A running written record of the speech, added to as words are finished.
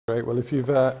Great. Well, if you've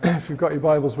got your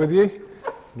Bibles with you,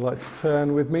 I'd like to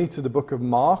turn with me to the book of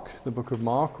Mark. The book of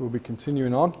Mark. We'll be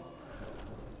continuing on.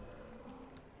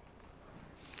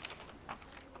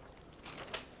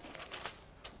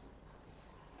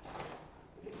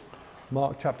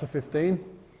 Mark chapter 15.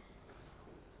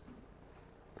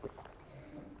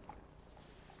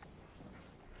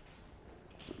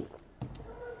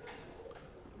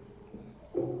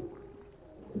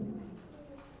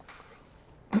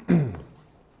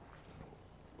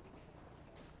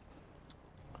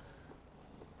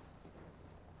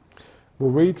 We'll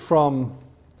read from,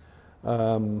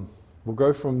 we'll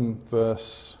go from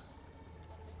verse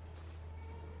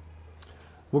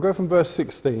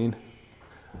 16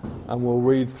 and we'll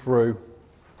read through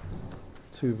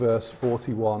to verse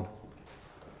 41.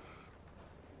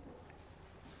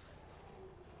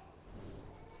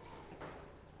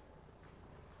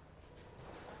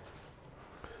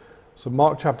 So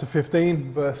Mark chapter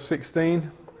 15, verse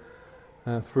 16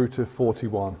 through to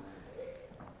 41.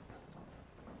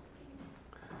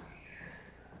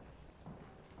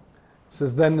 It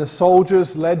says, "Then the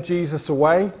soldiers led Jesus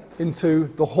away into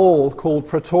the hall called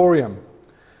Praetorium,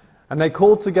 and they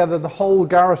called together the whole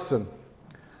garrison,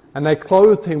 and they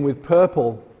clothed him with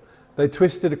purple. They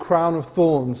twisted a crown of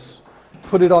thorns,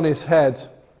 put it on his head,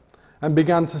 and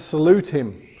began to salute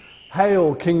him,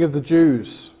 'Hail, King of the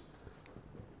Jews!'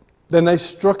 Then they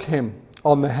struck him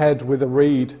on the head with a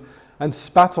reed, and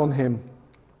spat on him,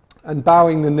 and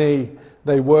bowing the knee,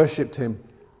 they worshipped him.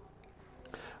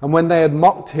 And when they had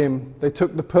mocked him, they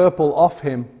took the purple off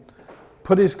him,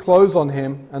 put his clothes on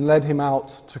him, and led him out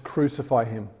to crucify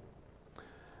him.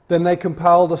 Then they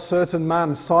compelled a certain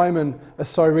man, Simon, a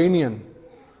Cyrenian,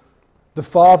 the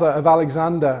father of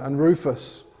Alexander and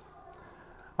Rufus,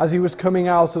 as he was coming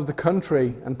out of the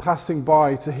country and passing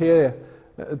by to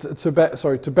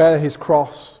bear his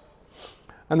cross.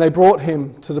 And they brought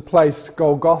him to the place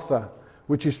Golgotha,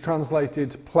 which is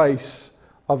translated place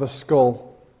of a skull.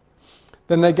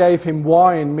 Then they gave him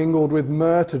wine mingled with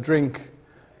myrrh to drink,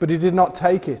 but he did not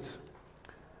take it.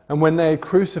 And when they had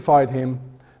crucified him,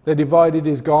 they divided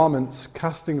his garments,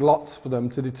 casting lots for them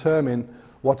to determine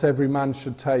what every man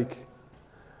should take.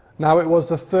 Now it was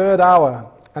the third hour,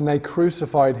 and they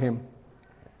crucified him.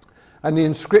 And the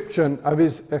inscription of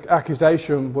his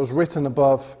accusation was written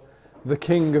above, 'The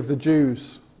King of the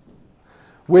Jews.'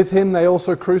 With him they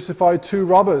also crucified two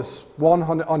robbers, one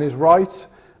on his right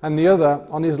and the other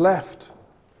on his left.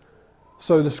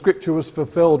 So the scripture was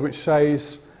fulfilled, which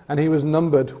says, 'And he was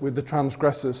numbered with the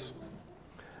transgressors.'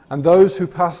 And those who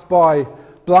passed by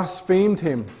blasphemed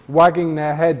him, wagging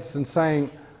their heads and saying,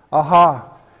 'Aha,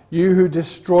 you who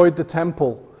destroyed the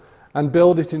temple and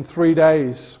build it in 3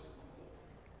 days,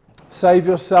 save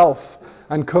yourself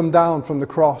and come down from the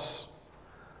cross.'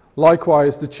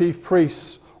 Likewise the chief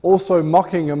priests, also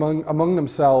mocking among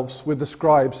themselves with the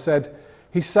scribes, said,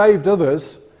 'He saved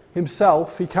others,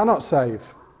 himself he cannot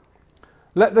save.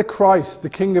 Let the Christ, the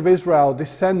King of Israel,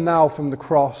 descend now from the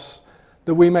cross,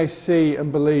 that we may see and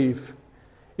believe.'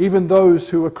 Even those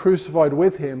who were crucified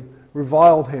with him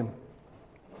reviled him.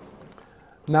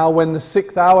 Now when the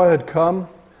 6th hour had come,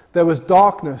 there was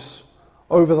darkness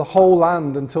over the whole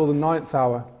land until the 9th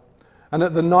hour. And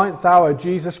at the 9th hour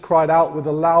Jesus cried out with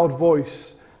a loud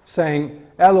voice, saying,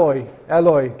 'Eloi,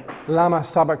 Eloi, lama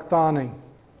sabachthani,'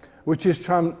 which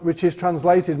is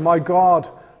translated, 'My God,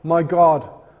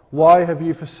 why have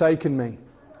you forsaken me?'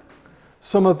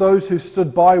 Some of those who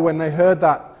stood by when they heard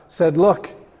that said, 'Look,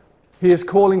 he is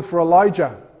calling for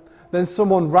Elijah.' Then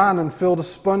someone ran and filled a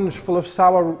sponge full of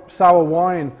sour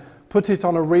wine, put it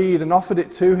on a reed and offered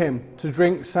it to him to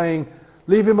drink, saying,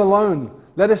 'Leave him alone.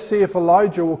 Let us see if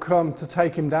Elijah will come to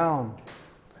take him down.'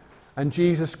 And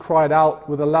Jesus cried out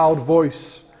with a loud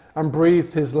voice and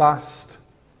breathed his last.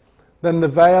 Then the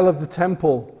veil of the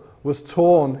temple was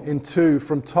torn in two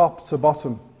from top to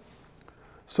bottom.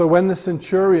 So when the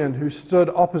centurion who stood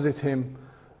opposite him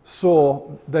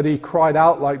saw that he cried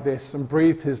out like this and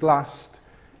breathed his last,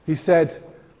 he said,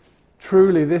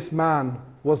 'Truly this man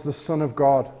was the Son of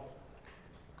God.'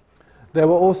 There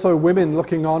were also women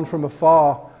looking on from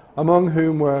afar, among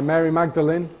whom were Mary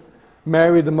Magdalene,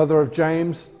 Mary the mother of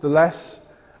James the Less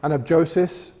and of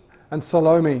Joseph, and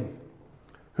Salome,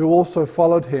 who also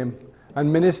followed him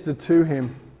and ministered to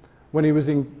him when he was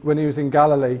in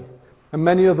Galilee, and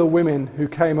many other women who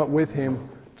came up with him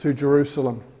to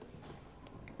Jerusalem."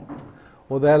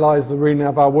 Well, there lies the reading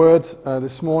of our word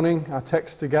this morning, our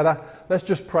text together. Let's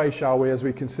just pray, shall we, as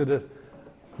we consider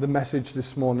the message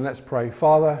this morning. Let's pray.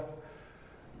 Father,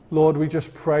 Lord, we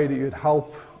just pray that you'd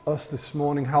help us this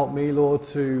morning. Help me, Lord,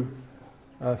 to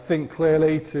think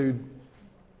clearly, to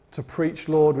to preach,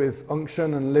 Lord, with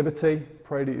unction and liberty.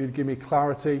 Pray that you'd give me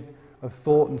clarity of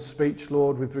thought and speech,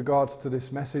 Lord, with regards to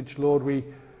this message. Lord, we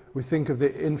think of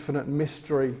the infinite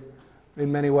mystery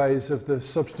in many ways of the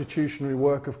substitutionary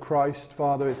work of Christ.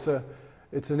 Father,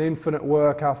 it's an infinite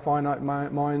work. Our finite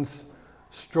minds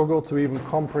struggle to even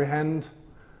comprehend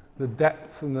the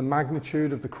depth and the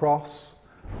magnitude of the cross.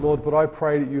 Lord, but I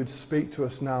pray that you would speak to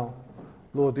us now.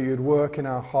 Lord, that you would work in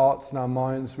our hearts and our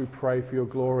minds. We pray for your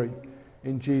glory.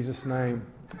 In Jesus' name,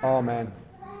 amen.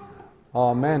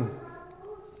 Amen.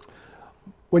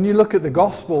 When you look at the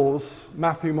Gospels,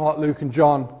 Matthew, Mark, Luke and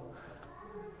John,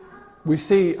 we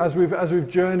see, as we've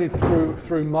journeyed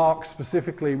through Mark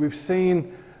specifically, we've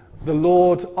seen the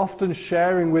Lord often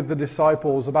sharing with the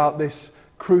disciples about this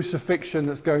crucifixion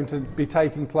that's going to be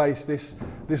taking place,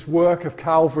 this work of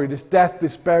Calvary, this death,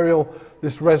 this burial,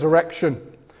 this resurrection.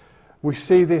 We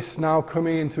see this now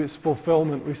coming into its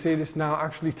fulfillment. We see this now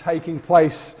actually taking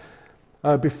place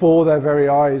before their very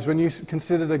eyes. When you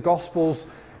consider the Gospels,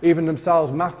 even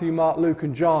themselves, Matthew, Mark, Luke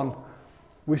and John,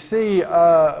 we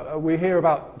hear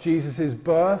about Jesus'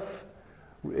 birth.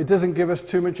 It doesn't give us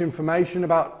too much information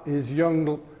about his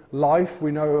young life.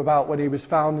 We know about when he was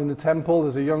found in the temple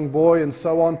as a young boy and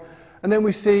so on. And then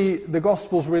we see the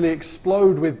Gospels really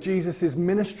explode with Jesus'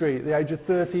 ministry. At the age of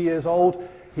 30 years old,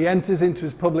 he enters into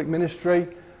his public ministry.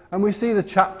 And we see the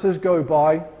chapters go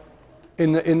by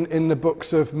in the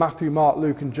books of Matthew, Mark,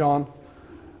 Luke and John.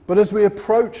 But as we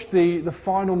approach the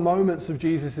final moments of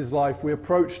Jesus' life, we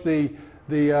approach the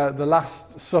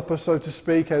Last Supper, so to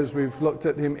speak, as we've looked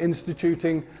at him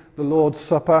instituting the Lord's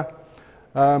Supper.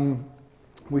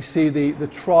 We see the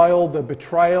trial, the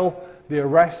betrayal, the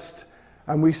arrest,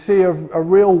 and we see a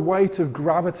real weight of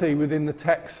gravity within the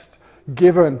text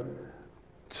given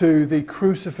to the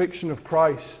crucifixion of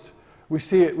Christ. We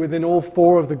see it within all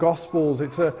four of the Gospels.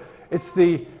 It's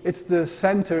the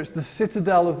center, it's the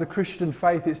citadel of the Christian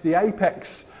faith. It's the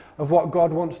apex of what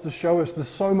God wants to show us. There's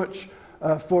so much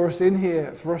for us in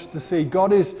here, for us to see.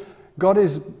 God is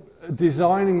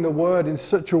designing the Word in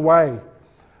such a way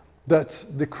that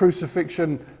the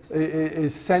crucifixion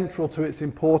is central to its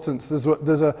importance.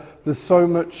 There's so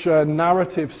much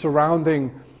narrative surrounding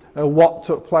what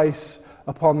took place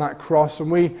upon that cross.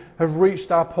 And we have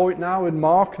reached our point now in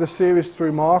Mark, the series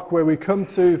through Mark, where we come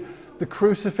to the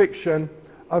crucifixion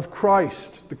of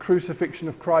Christ, the crucifixion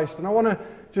of Christ. And I want to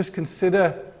just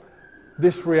consider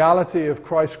this reality of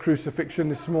Christ's crucifixion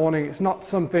this morning. It's not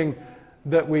something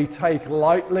that we take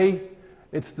lightly.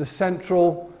 It's the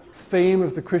central theme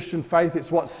of the Christian faith.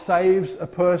 It's what saves a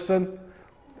person.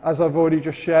 As I've already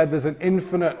just shared, there's an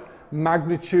infinite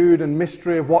magnitude and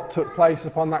mystery of what took place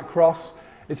upon that cross.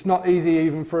 It's not easy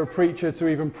even for a preacher to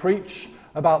even preach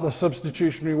about the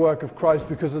substitutionary work of Christ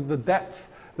because of the depth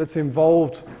that's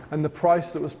involved and the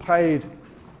price that was paid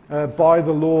by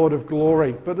the Lord of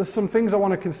glory. But there's some things I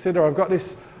want to consider. I've got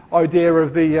this idea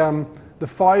of the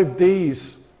 5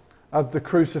 Ds of the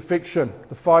crucifixion.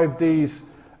 The 5 Ds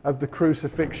of the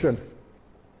crucifixion.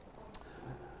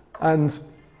 And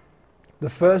the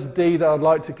first D that I'd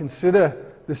like to consider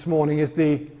this morning is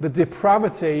the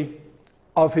depravity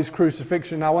of his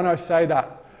crucifixion. Now, when I say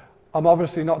that, I'm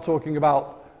obviously not talking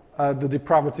about the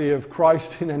depravity of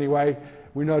Christ in any way.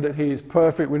 We know that he is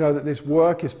perfect. We know that this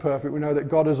work is perfect. We know that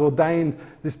God has ordained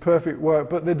this perfect work.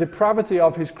 But the depravity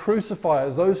of his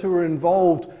crucifiers, those who were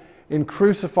involved in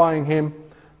crucifying him,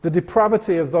 the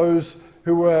depravity of those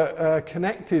who were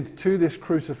connected to this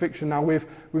crucifixion. Now,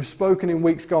 we've spoken in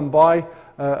weeks gone by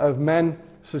of men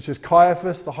such as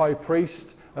Caiaphas, the high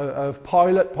priest, of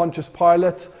Pilate, Pontius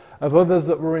Pilate, of others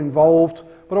that were involved.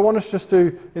 But I want us just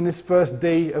to, in this first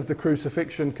D of the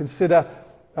crucifixion, consider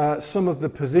some of the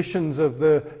positions of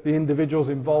the individuals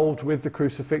involved with the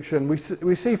crucifixion. We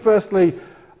see firstly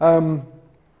the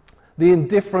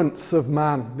indifference of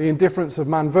man. The indifference of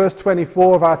man. Verse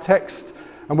 24 of our text,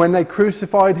 and when they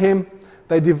crucified him,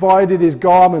 they divided his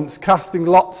garments, casting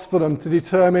lots for them to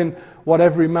determine what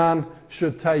every man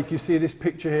should take. You see this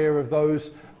picture here of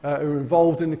those who are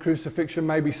involved in the crucifixion,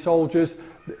 maybe soldiers,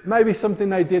 maybe something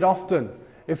they did often.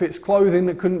 If it's clothing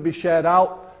that couldn't be shared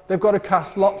out, they've got to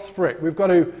cast lots for it. We've got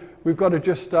to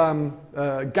just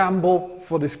gamble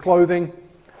for this clothing,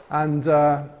 and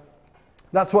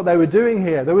that's what they were doing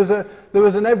here. There was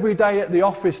an everyday at the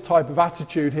office type of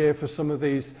attitude here for some of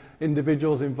these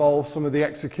individuals involved, some of the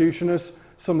executioners,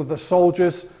 some of the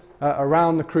soldiers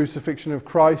around the crucifixion of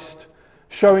Christ,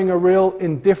 showing a real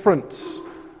indifference,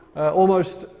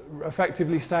 almost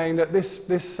effectively saying that this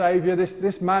Saviour,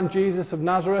 this man Jesus of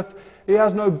Nazareth, he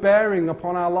has no bearing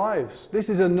upon our lives. This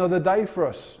is another day for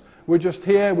us. We're just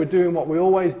here, we're doing what we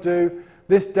always do.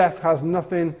 This death has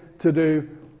nothing to do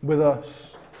with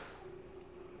us.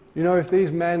 You know, if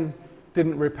these men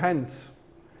didn't repent,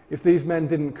 if these men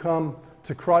didn't come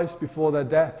to Christ before their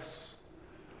deaths,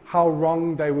 how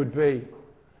wrong they would be.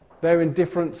 Their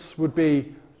indifference would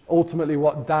be ultimately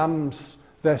what damns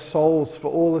their souls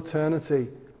for all eternity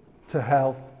to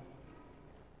hell.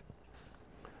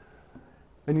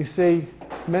 And you see,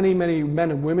 many, many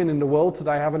men and women in the world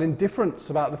today have an indifference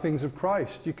about the things of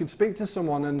Christ. You can speak to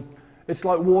someone and it's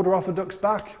like water off a duck's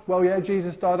back. Well, yeah,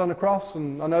 Jesus died on a cross,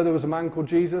 and I know there was a man called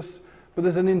Jesus, but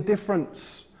there's an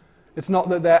indifference. It's not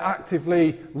that they're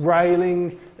actively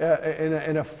railing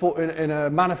in a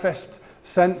manifest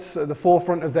sense at the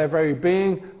forefront of their very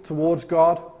being towards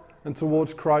God and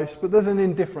towards Christ, but there's an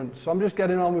indifference. So I'm just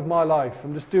getting on with my life.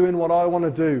 I'm just doing what I want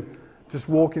to do, just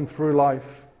walking through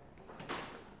life.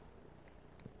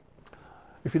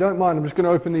 If you don't mind, I'm just going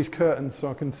to open these curtains so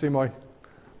I can see my...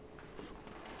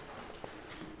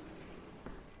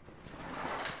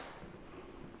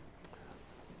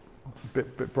 It's a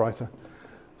bit brighter.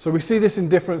 So we see this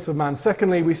indifference of man.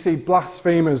 Secondly, we see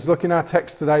blasphemers. Look in our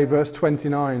text today, verse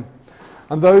 29.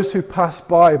 And those who passed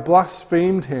by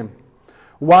blasphemed him,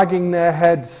 wagging their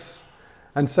heads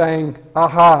and saying,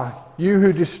 "Aha, you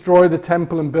who destroy the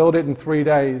temple and build it in 3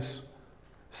 days,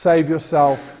 save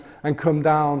yourself and come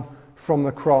down from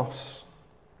the cross."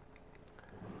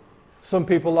 Some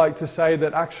people like to say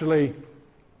that actually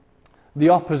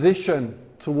the opposition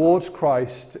towards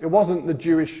Christ, it wasn't the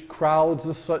Jewish crowds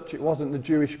as such, it wasn't the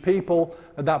Jewish people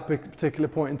at that particular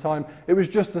point in time, it was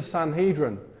just the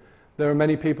Sanhedrin. There are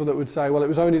many people that would say, well, it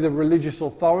was only the religious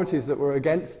authorities that were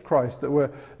against Christ, that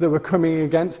were coming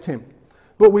against him.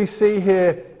 But we see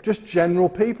here just general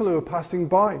people who are passing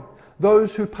by,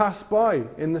 those who pass by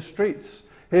in the streets.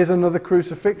 Here's another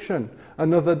crucifixion,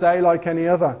 another day like any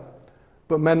other.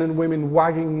 But men and women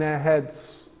wagging their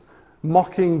heads,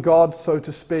 mocking God, so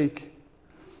to speak,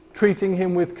 treating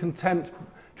him with contempt,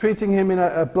 treating him in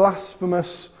a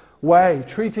blasphemous way,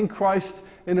 treating Christ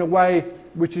in a way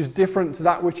which is different to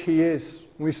that which he is.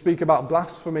 When we speak about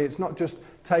blasphemy, it's not just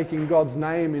taking God's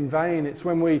name in vain. It's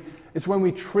when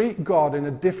we treat God in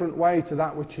a different way to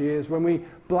that which he is. When we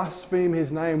blaspheme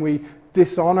his name, we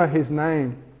dishonor his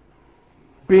name.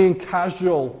 Being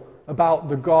casual about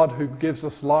the God who gives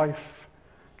us life,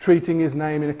 treating his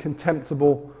name in a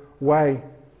contemptible way.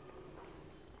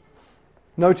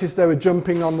 Notice they were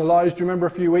jumping on the lies. Do you remember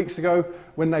a few weeks ago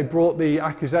when they brought the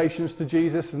accusations to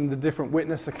Jesus and the different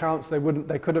witness accounts, they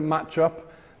couldn't match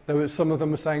up? Some of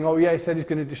them were saying, oh yeah, he said he's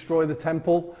going to destroy the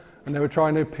temple, and they were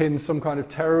trying to pin some kind of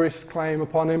terrorist claim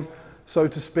upon him, so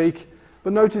to speak.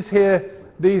 But notice here,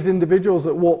 these individuals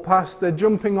that walk past, they're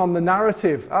jumping on the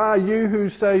narrative. You who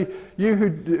say,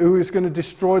 who is going to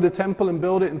destroy the temple and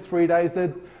build it in 3 days,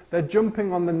 they're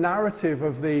jumping on the narrative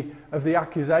of the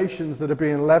accusations that are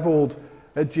being leveled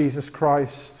at Jesus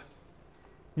Christ,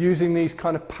 using these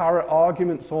kind of parrot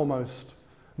arguments almost,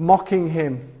 mocking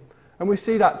him. And we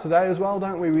see that today as well,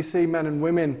 don't we? We see men and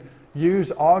women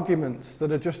use arguments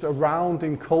that are just around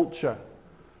in culture.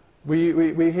 We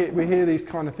hear these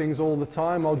kind of things all the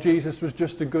time. Oh, Jesus was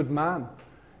just a good man.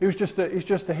 He's just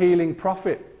a healing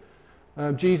prophet.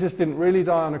 Jesus didn't really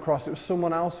die on a cross. It was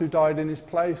someone else who died in his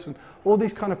place. And all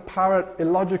these kind of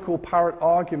illogical parrot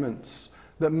arguments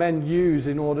that men use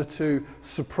in order to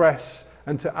suppress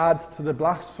and to add to the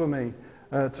blasphemy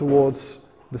towards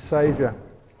the Saviour.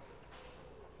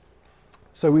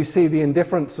 So we see the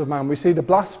indifference of man. We see the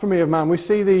blasphemy of man. We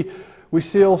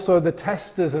see also the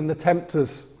testers and the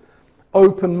tempters.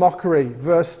 Open mockery,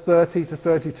 verse 30 to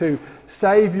 32.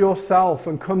 Save yourself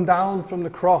and come down from the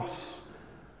cross.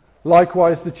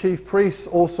 Likewise the chief priests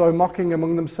also mocking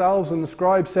among themselves, and the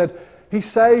scribes said, he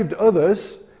saved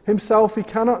others, himself he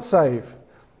cannot save.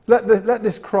 Let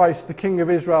this Christ, the King of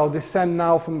Israel, descend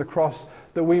now from the cross,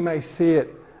 that we may see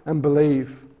it and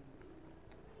believe.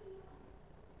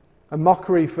 A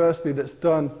mockery, firstly, that's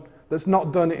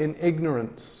not done in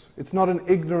ignorance. It's not an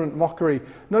ignorant mockery.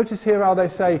 Notice here how they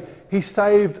say, he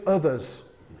saved others,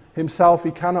 himself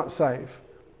he cannot save.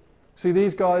 See,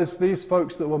 these guys, these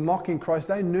folks that were mocking Christ,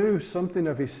 they knew something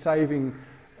of his saving,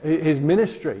 his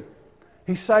ministry.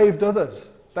 He saved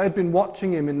others. They'd been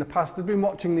watching him in the past. They'd been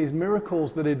watching these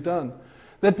miracles that he'd done.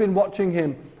 They'd been watching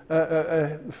him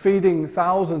feeding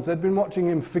thousands. They'd been watching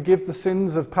him forgive the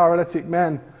sins of paralytic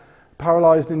men,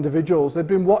 paralyzed individuals. They'd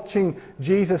been watching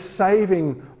Jesus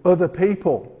saving other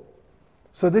people.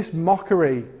 So this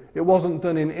mockery, it wasn't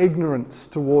done in ignorance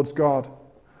towards God.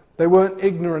 They weren't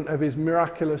ignorant of his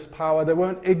miraculous power. They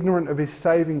weren't ignorant of his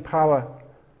saving power.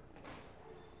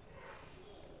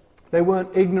 They weren't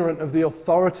ignorant of the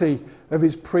authority of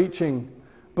his preaching,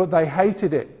 but they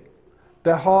hated it.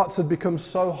 Their hearts had become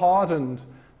so hardened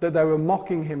that they were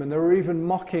mocking him, and they were even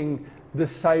mocking the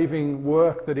saving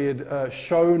work that he had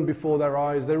shown before their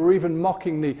eyes. They were even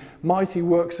mocking the mighty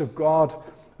works of God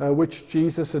which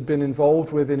Jesus had been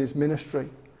involved with in his ministry.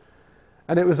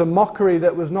 And it was a mockery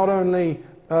that was not only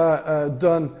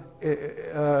done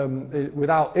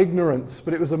without ignorance,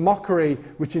 but it was a mockery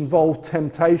which involved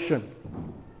temptation.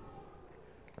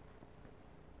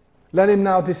 Let him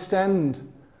now descend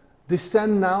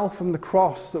now from the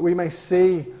cross, that we may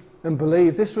see and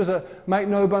believe. This was make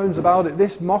no bones about it,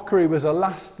 this mockery was a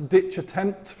last-ditch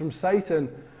attempt from Satan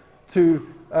to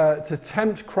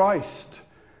tempt Christ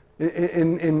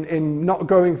in not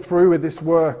going through with this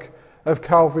work of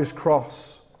Calvary's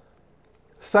cross.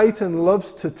 Satan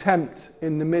loves to tempt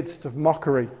in the midst of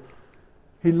mockery.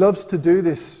 He loves to do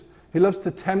this. He loves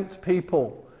to tempt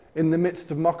people in the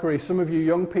midst of mockery. Some of you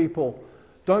young people,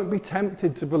 don't be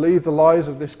tempted to believe the lies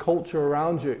of this culture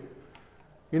around you.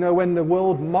 You know, when the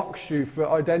world mocks you for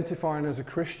identifying as a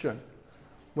Christian,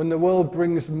 when the world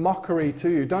brings mockery to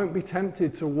you, don't be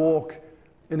tempted to walk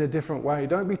in a different way.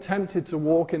 Don't be tempted to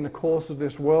walk in the course of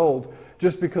this world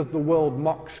just because the world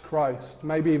mocks Christ.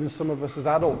 Maybe even some of us as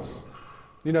adults.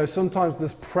 You know, sometimes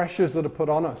there's pressures that are put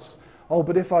on us. Oh,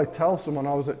 but if I tell someone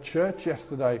I was at church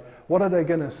yesterday, what are they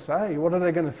going to say? What are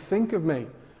they going to think of me?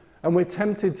 And we're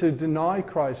tempted to deny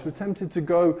Christ. We're tempted to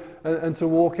go and to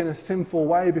walk in a sinful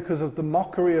way because of the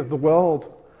mockery of the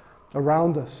world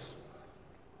around us.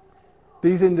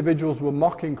 These individuals were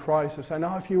mocking Christ and saying,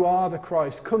 "Oh, if you are the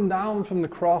Christ, come down from the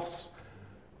cross."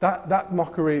 That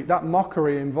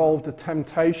mockery involved a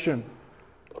temptation,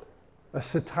 a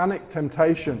satanic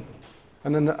temptation,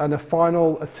 and a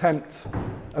final attempt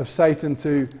of Satan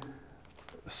to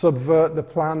subvert the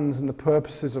plans and the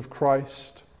purposes of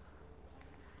Christ.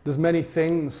 There's many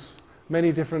things,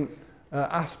 many different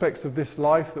aspects of this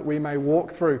life that we may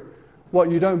walk through. What,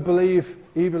 you don't believe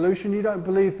evolution? You don't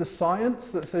believe the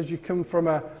science that says you come from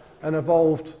an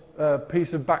evolved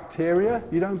piece of bacteria?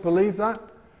 You don't believe that?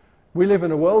 We live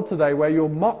in a world today where you're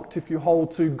mocked if you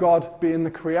hold to God being the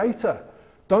creator.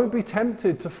 Don't be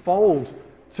tempted to fold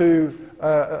to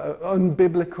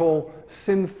unbiblical,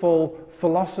 sinful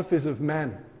philosophies of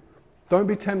men. Don't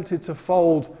be tempted to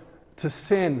fold to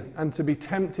sin and to be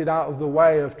tempted out of the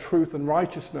way of truth and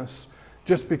righteousness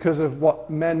just because of what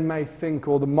men may think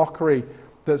or the mockery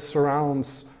that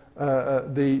surrounds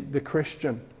the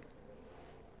Christian.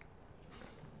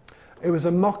 It was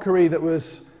a mockery that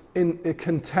was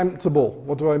contemptible.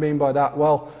 What do I mean by that?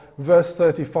 Well, verse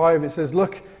 35, it says,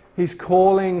 look, he's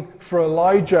calling for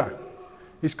Elijah.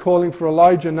 He's calling for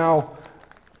Elijah now.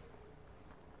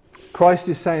 Christ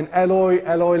is saying, Eloi,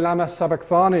 Eloi, lama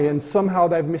sabachthani, and somehow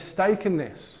they've mistaken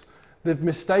this. They've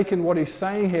mistaken what he's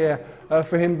saying here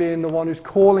for him being the one who's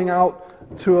calling out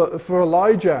for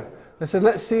Elijah. They said,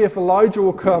 let's see if Elijah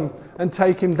will come and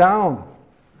take him down.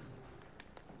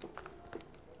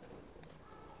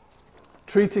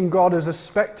 Treating God as a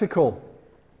spectacle,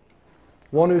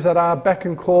 one who's at our beck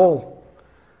and call.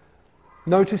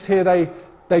 Notice here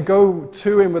they go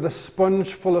to him with a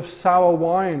sponge full of sour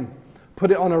wine,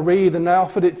 put it on a reed, and they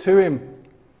offered it to him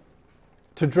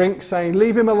to drink, saying,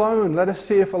 leave him alone, let us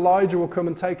see if Elijah will come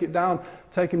and take him down.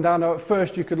 Now at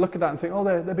first you could look at that and think, oh,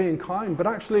 they're being kind, but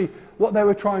actually what they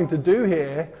were trying to do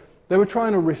here, they were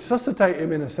trying to resuscitate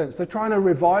him in a sense. They're trying to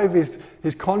revive his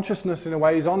consciousness in a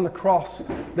way. He's on the cross.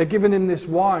 They're giving him this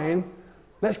wine.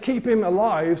 Let's keep him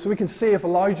alive so we can see if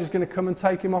Elijah's going to come and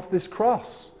take him off this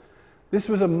cross. This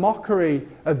was a mockery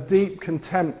of deep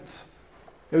contempt.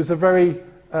 It was a very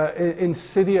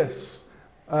insidious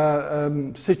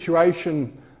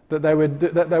situation that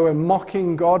they were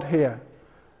mocking God here,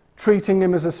 treating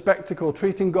him as a spectacle,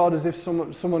 treating God as if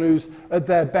someone who's at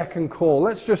their beck and call.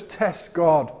 Let's just test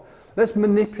God. Let's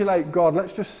manipulate God.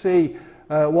 Let's just see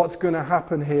what's going to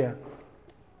happen here.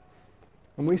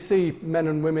 And we see men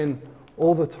and women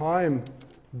all the time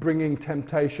bringing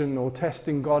temptation or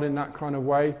testing God in that kind of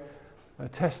way,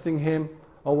 testing him.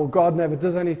 Oh, well, God never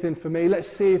does anything for me. Let's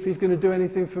see if he's going to do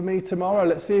anything for me tomorrow.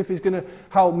 Let's see if he's going to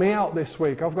help me out this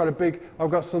week. I've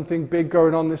got something big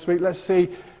going on this week. Let's see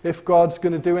if God's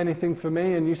going to do anything for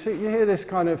me. And you hear this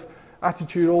kind of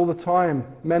attitude all the time.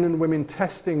 Men and women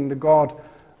testing the God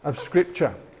of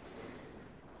Scripture.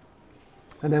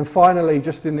 And then finally,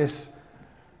 just in this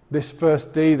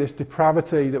first D, this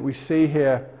depravity that we see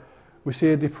here, we see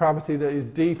a depravity that is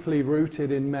deeply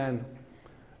rooted in men.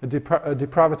 A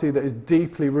depravity that is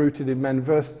deeply rooted in men.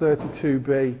 Verse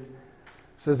 32b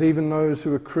says, even those who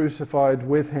were crucified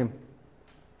with him,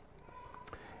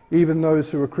 even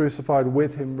those who were crucified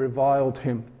with him reviled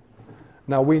him.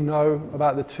 Now we know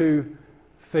about the two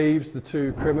thieves, the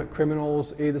two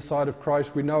criminals either side of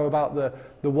Christ. We know about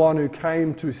the one who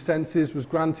came to his senses, was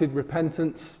granted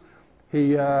repentance.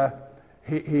 He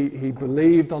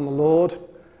believed on the Lord.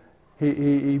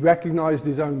 He recognized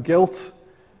his own guilt.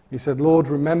 He said, Lord,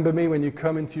 remember me when you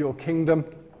come into your kingdom.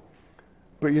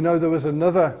 But you know, there was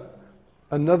another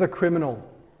criminal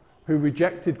who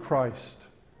rejected Christ.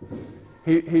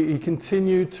 He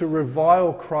continued to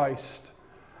revile Christ.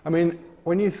 I mean,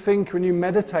 when you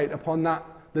meditate upon that,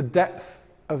 the depth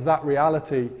of that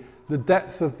reality, the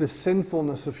depth of the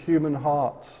sinfulness of human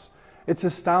hearts, it's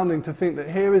astounding to think that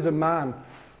here is a man,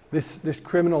 this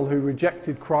criminal who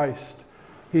rejected Christ.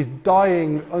 He's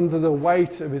dying under the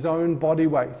weight of his own body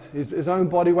weight. His own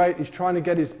body weight, he's trying to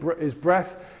get his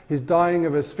breath. He's dying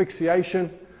of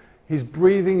asphyxiation. He's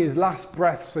breathing his last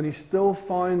breaths, and he still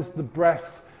finds the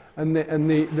breath and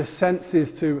the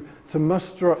senses to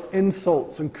muster up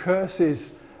insults and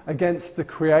curses against the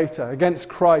Creator, against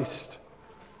Christ.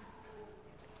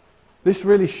 This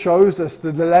really shows us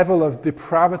the level of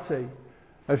depravity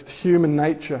of human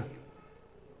nature.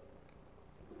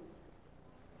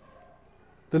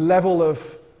 The level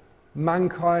of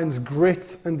mankind's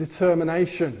grit and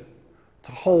determination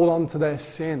to hold on to their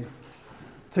sin,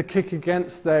 to kick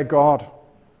against their God.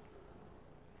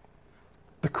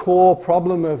 The core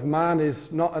problem of man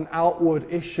is not an outward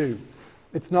issue.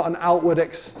 It's not an outward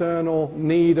external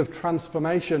need of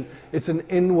transformation. It's an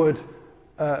inward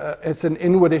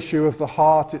issue of the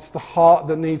heart. It's the heart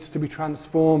that needs to be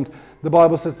transformed. The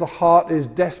Bible says the heart is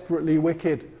desperately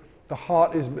wicked. The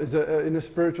heart is in a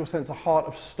spiritual sense, a heart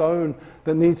of stone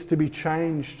that needs to be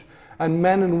changed. And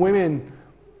men and women,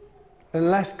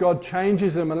 unless God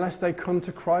changes them, unless they come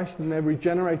to Christ and they're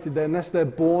regenerated, unless they're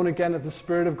born again of the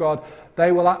Spirit of God,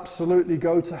 they will absolutely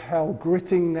go to hell,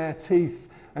 gritting their teeth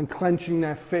and clenching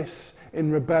their fists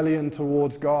in rebellion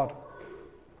towards God.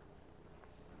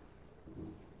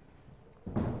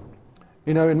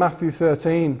 You know, in Matthew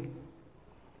 13,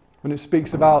 when it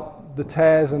speaks about the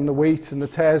tares and the wheat and the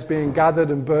tares being gathered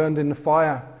and burned in the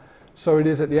fire, so it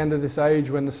is at the end of this age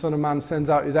when the Son of Man sends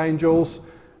out his angels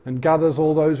and gathers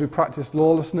all those who practice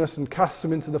lawlessness and casts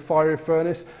them into the fiery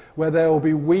furnace, where there will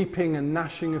be weeping and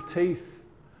gnashing of teeth.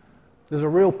 There's a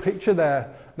real picture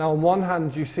there. Now, on one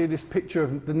hand, you see this picture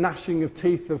of the gnashing of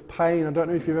teeth of pain. I don't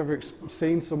know if you've ever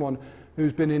seen someone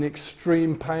who's been in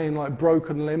extreme pain, like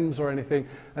broken limbs or anything,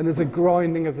 and there's a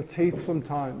grinding of the teeth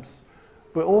sometimes.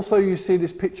 But also you see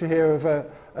this picture here of a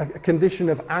condition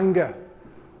of anger,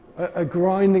 a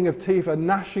grinding of teeth, a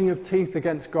gnashing of teeth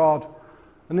against God.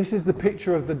 And this is the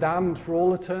picture of the damned for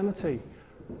all eternity,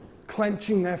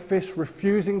 clenching their fists,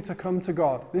 refusing to come to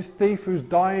God. This thief who's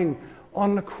dying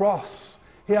on the cross,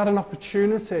 he had an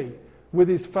opportunity with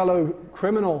his fellow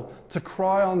criminal to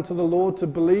cry unto the Lord, to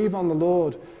believe on the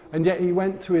Lord, and yet he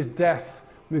went to his death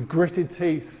with gritted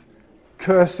teeth,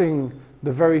 cursing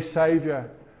the very Saviour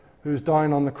who's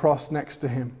dying on the cross next to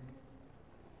him.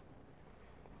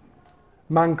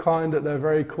 Mankind at their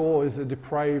very core is a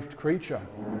depraved creature.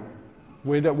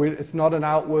 It's not an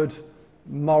outward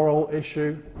moral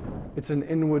issue, it's an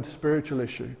inward spiritual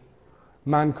issue.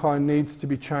 Mankind needs to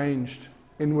be changed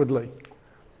inwardly,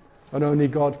 and only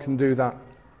God can do that.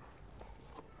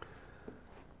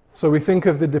 So we think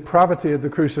of the depravity of the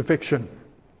crucifixion.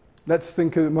 Let's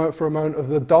think for a moment of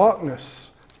the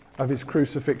darkness of his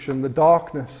crucifixion, the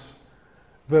darkness.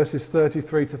 Verses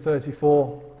 33 to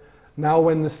 34. Now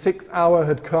when the 6th hour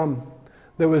had come,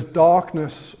 there was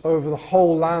darkness over the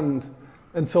whole land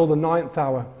until the 9th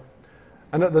hour.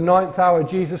 And at the 9th hour,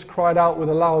 Jesus cried out with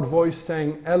a loud voice,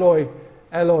 saying, Eloi,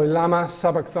 Eloi, lama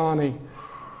sabachthani,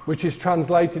 which is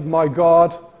translated, my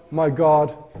God,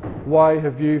 why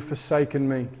have you forsaken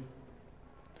me?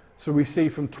 So we see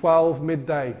from 12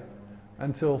 midday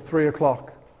until 3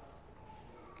 o'clock.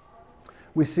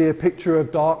 We see a picture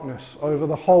of darkness over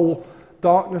the whole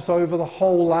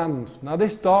land. Now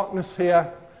this darkness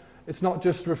here, it's not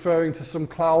just referring to some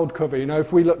cloud cover. You know,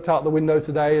 if we looked out the window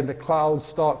today and the clouds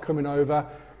start coming over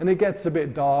and it gets a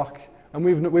bit dark, and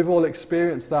we've all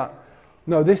experienced that.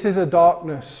 No, this is a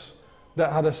darkness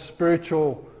that had a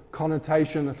spiritual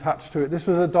connotation attached to it. This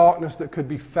was a darkness that could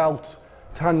be felt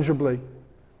tangibly,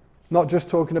 not just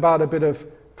talking about a bit of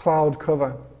cloud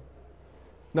cover.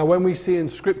 Now, when we see in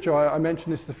Scripture, I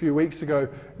mentioned this a few weeks ago,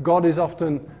 God is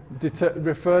often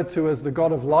referred to as the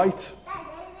God of light.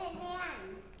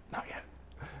 Not yet.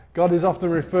 God is often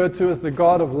referred to as the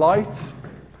God of light.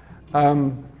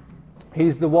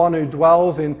 He's the one who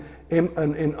dwells in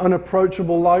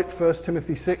unapproachable light, 1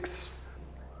 Timothy 6.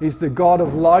 He's the God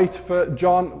of light, 1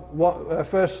 John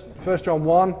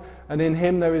 1, and in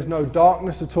him there is no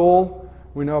darkness at all.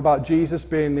 We know about Jesus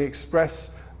being the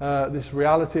express this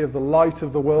reality of the light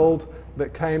of the world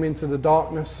that came into the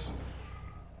darkness.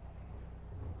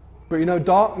 But you know,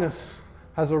 darkness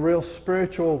has a real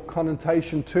spiritual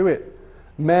connotation to it.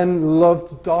 Men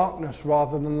loved darkness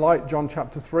rather than light, John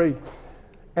chapter 3.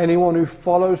 Anyone who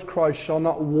follows Christ shall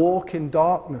not walk in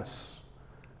darkness.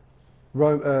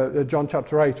 John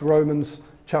chapter 8, Romans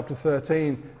chapter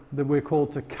 13, that we're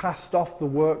called to cast off the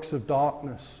works of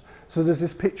darkness. So there's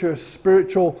this picture of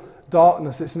spiritual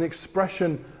darkness. It's an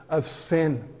expression of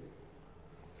sin.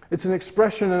 It's an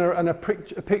expression and a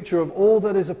picture of all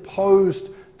that is opposed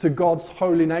to God's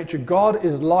holy nature. God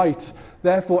is light.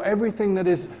 Therefore, everything that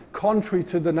is contrary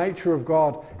to the nature of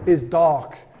God is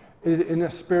dark. In a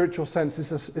spiritual sense,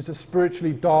 it's a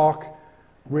spiritually dark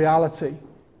reality.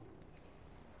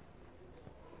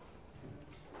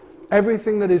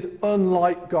 Everything that is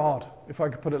unlike God, if I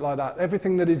could put it like that,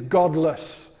 everything that is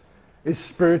godless is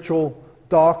spiritual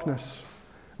darkness.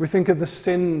 We think of the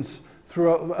sins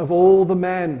of all the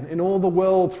men in all the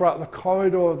world throughout the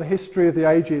corridor of the history of the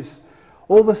ages.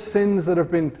 All the sins that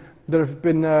have been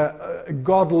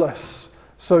godless,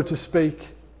 so to speak.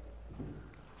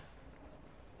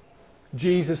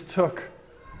 Jesus took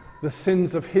the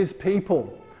sins of his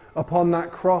people upon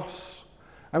that cross.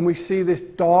 And we see this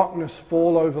darkness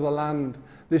fall over the land.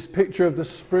 This picture of the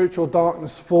spiritual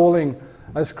darkness falling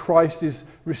as Christ is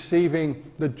receiving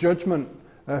the judgment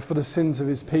for the sins of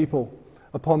his people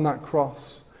upon that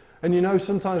cross. And you know,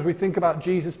 sometimes we think about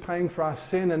Jesus paying for our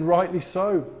sin, and rightly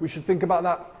so. We should think about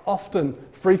that often,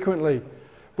 frequently.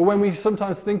 But when we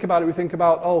sometimes think about it, we think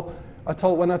about, I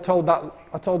told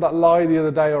that lie the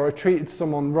other day, or I treated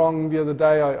someone wrong the other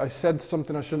day, I said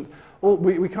something I shouldn't.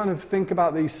 We kind of think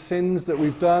about these sins that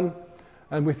we've done,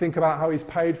 and we think about how he's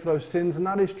paid for those sins, and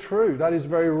that is true. That is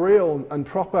very real and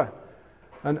proper,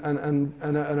 and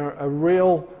a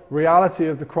real reality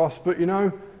of the cross. But you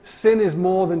know, sin is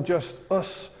more than just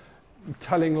us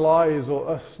telling lies or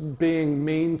us being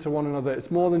mean to one another. It's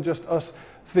more than just us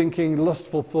thinking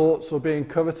lustful thoughts or being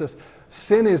covetous.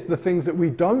 Sin is the things that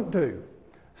we don't do.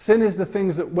 Sin is the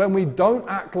things that when we don't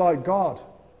act like God,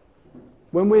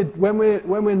 when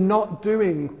we're not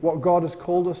doing what God has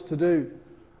called us to do.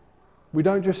 We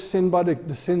don't just sin by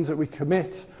the sins that we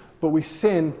commit, but we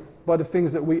sin by the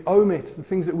things that we omit, the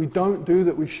things that we don't do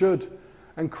that we should.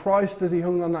 And Christ, as he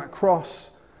hung on that cross,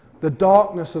 the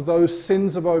darkness of those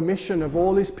sins of omission of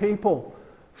all his people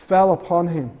fell upon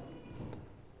him.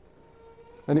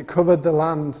 And it covered the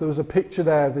land. There was a picture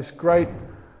there of this great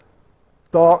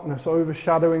darkness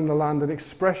overshadowing the land, an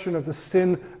expression of the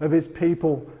sin of his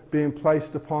people being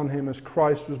placed upon him as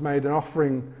Christ was made an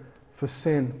offering for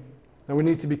sin. And we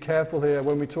need to be careful here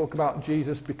when we talk about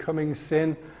Jesus becoming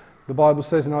sin. The Bible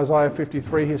says in Isaiah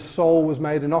 53, his soul was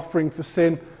made an offering for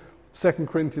sin. 2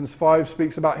 Corinthians 5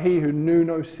 speaks about he who knew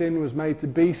no sin was made to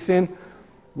be sin.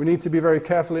 We need to be very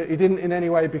careful. He didn't in any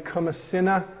way become a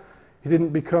sinner. He didn't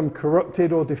become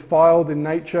corrupted or defiled in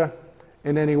nature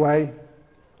in any way.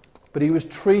 But he was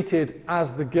treated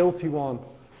as the guilty one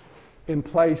in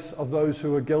place of those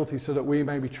who are guilty so that we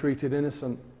may be treated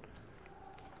innocent.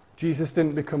 Jesus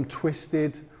didn't become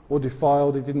twisted or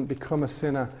defiled. He didn't become a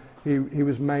sinner. He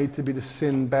was made to be the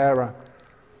sin bearer.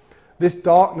 This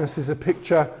darkness is a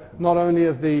picture not only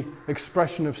of the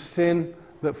expression of sin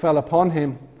that fell upon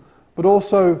him, but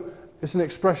also it's an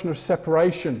expression of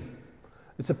separation.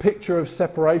 It's a picture of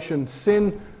separation.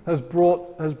 Sin has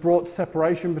brought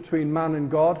separation between man and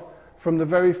God from the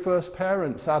very first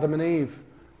parents, Adam and Eve.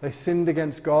 They sinned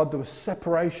against God. There was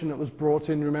separation that was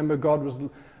brought in. Remember,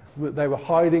 they were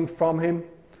hiding from him.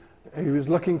 He was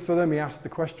looking for them. He asked the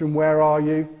question, "Where are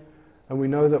you?" And we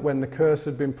know that when the curse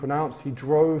had been pronounced, he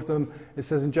drove them. It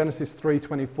says in Genesis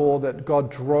 3:24 that God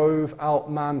drove out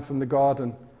man from the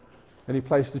garden. And he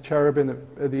placed a cherubim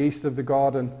at the east of the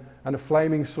garden and a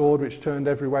flaming sword which turned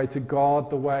every way to guard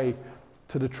the way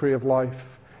to the tree of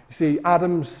life. You see,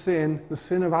 Adam's sin, the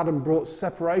sin of Adam, brought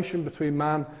separation between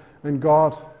man and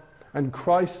God. And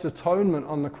Christ's atonement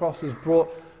on the cross has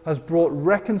brought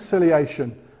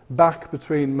reconciliation back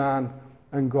between man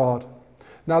and God.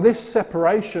 Now, this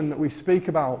separation that we speak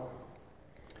about,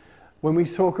 when we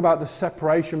talk about the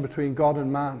separation between God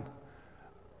and man,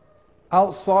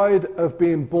 outside of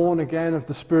being born again of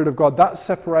the Spirit of God, that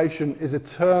separation is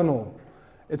eternal.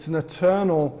 It's an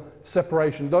eternal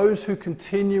separation. Those who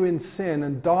continue in sin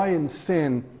and die in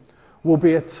sin will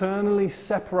be eternally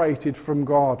separated from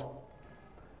God.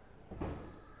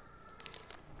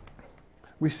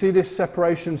 We see this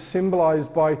separation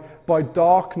symbolized by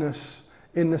darkness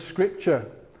in the scripture.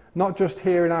 Not just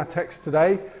here in our text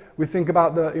today. We think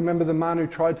about remember the man who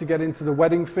tried to get into the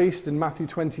wedding feast in Matthew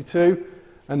 22,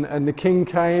 and the king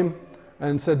came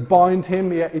and said, bind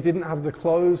him. He didn't have the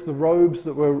clothes, the robes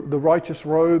that were the righteous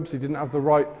robes. He didn't have the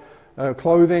right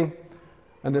clothing.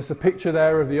 And there's a picture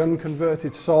there of the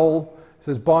unconverted soul. It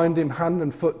says, bind him hand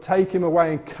and foot, take him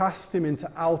away and cast him into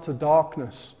outer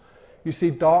darkness. You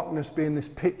see darkness being this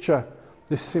picture,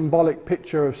 this symbolic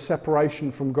picture of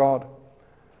separation from God.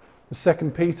 2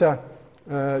 Peter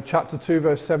chapter 2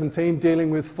 verse 17, dealing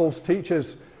with false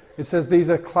teachers, it says, these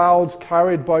are clouds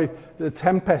carried by the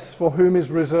tempests, for whom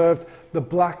is reserved the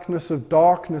blackness of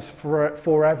darkness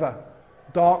forever.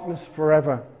 Darkness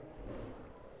forever.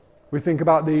 We think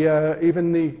about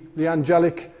even the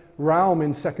angelic realm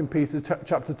in 2 Peter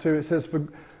chapter 2. It says,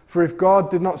 for if God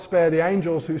did not spare the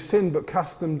angels who sinned, but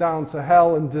cast them down to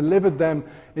hell and delivered them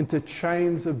into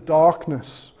chains of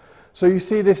darkness. So you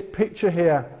see this picture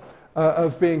here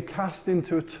of being cast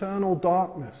into eternal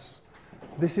darkness.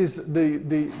 This is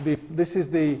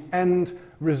the end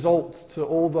result to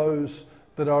all those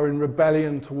that are in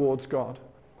rebellion towards God.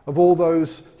 Of all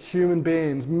those human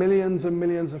beings, millions and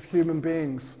millions of human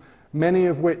beings, many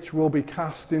of which will be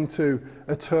cast into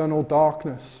eternal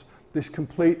darkness, this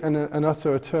complete and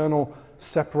utter eternal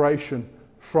separation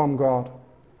from God.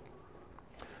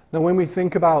 Now, when we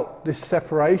think about this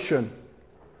separation,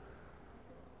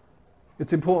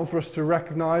 it's important for us to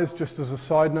recognize, just as a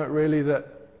side note really,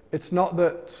 that it's not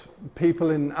that people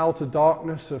in outer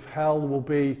darkness of hell will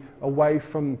be away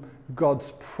from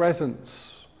God's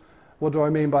presence. What do I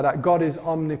mean by that? God is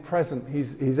omnipresent.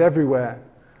 He's everywhere.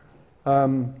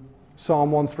 Psalm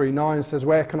 139 says,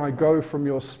 where can I go from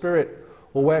your spirit?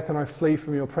 Or where can I flee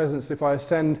from your presence? If I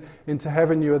ascend into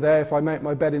heaven, you are there. If I make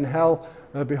my bed in hell,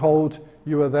 behold,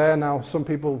 you are there. Now, some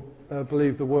people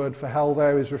believe the word for hell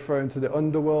there is referring to the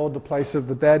underworld, the place of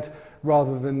the dead,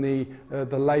 rather than the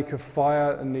lake of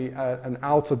fire and an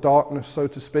outer darkness, so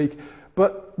to speak.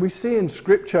 But we see in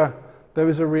Scripture there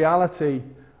is a reality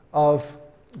of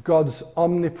God's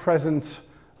omnipresent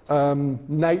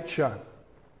nature.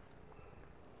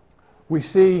 We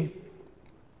see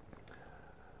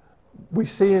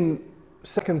in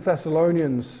 2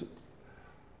 Thessalonians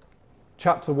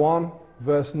chapter 1,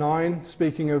 verse 9,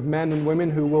 speaking of men and women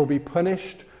who will be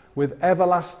punished with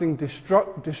everlasting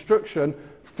destruction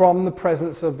from the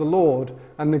presence of the Lord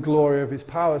and the glory of his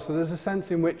power. So there's a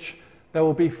sense in which they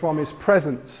will be from his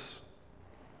presence.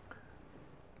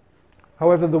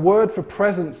 However, the word for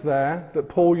presence there that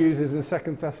Paul uses in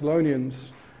 2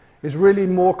 Thessalonians is really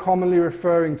more commonly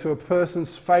referring to a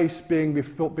person's face being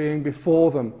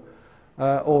before them,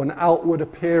 or an outward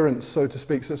appearance, so to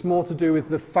speak. So it's more to do with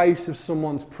the face of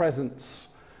someone's presence.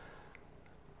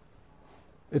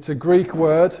 It's a Greek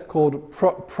word called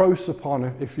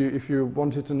prosopon, if you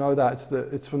wanted to know that.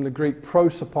 It's from the Greek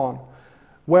prosopon.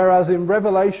 Whereas in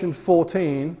Revelation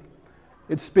 14,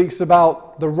 it speaks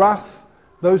about the wrath.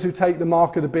 Those who take the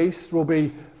mark of the beast will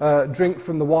be drink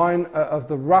from the wine of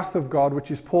the wrath of God, which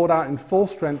is poured out in full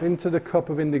strength into the cup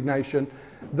of indignation.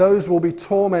 Those will be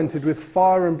tormented with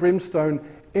fire and brimstone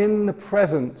in the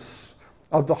presence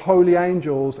of the holy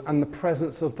angels and the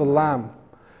presence of the Lamb.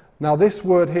 Now, this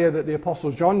word here that the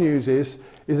Apostle John uses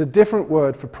is a different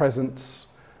word for presence.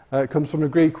 It comes from the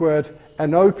Greek word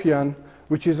enopion,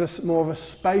 which is more of a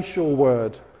spatial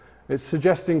word. It's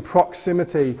suggesting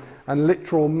proximity and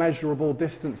literal measurable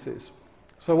distances.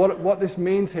 So what this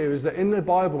means here is that in the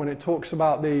Bible, when it talks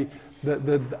about the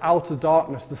outer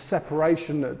darkness, the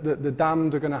separation that the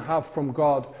damned are going to have from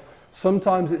God,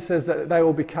 sometimes it says that they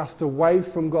will be cast away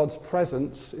from God's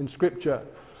presence in Scripture.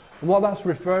 And what that's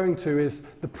referring to is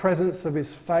the presence of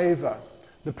his favor,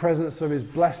 the presence of his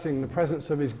blessing, the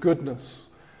presence of his goodness,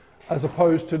 as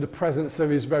opposed to the presence of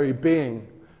his very being.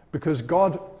 Because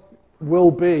God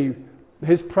will be,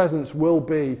 his presence will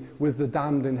be with the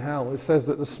damned in hell. It says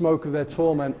that the smoke of their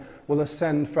torment will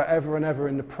ascend forever and ever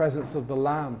in the presence of the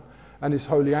Lamb and his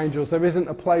holy angels. There isn't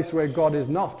a place where God is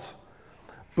not,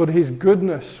 but his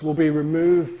goodness will be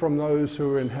removed from those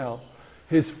who are in hell.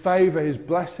 His favor, his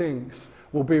blessings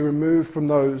will be removed from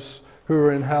those who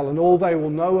are in hell. And all they will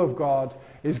know of God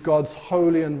is God's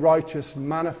holy and righteous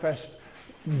manifest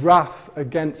wrath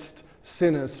against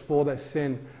sinners for their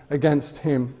sin against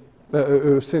him,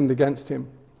 who have sinned against him.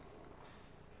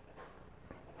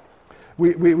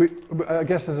 I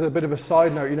guess as a bit of a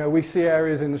side note, we see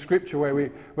areas in the Scripture where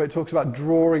it talks about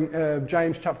drawing.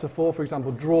 James chapter 4, for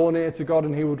example, draw near to God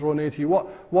and he will draw near to you.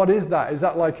 What is that? Is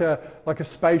that like a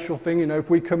spatial thing? If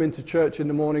we come into church in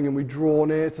the morning and we draw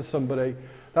near to somebody,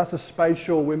 that's a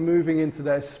spatial. We're moving into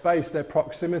their space, their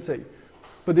proximity.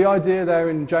 But the idea there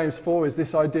in James 4 is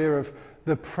this idea of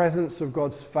the presence of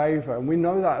God's favor, and we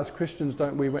know that as Christians,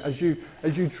 don't we? As you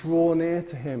draw near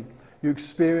to him, You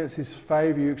experience his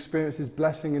favour, you experience his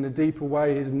blessing in a deeper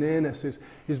way, his nearness,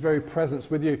 his very presence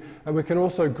with you. And we can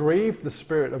also grieve the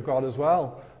Spirit of God as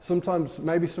well. Sometimes,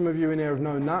 maybe some of you in here have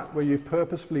known that, where you've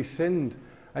purposefully sinned,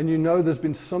 and you know there's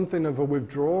been something of a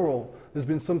withdrawal. There's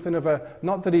been something of a,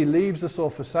 not that he leaves us or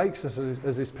forsakes us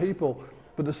as his people,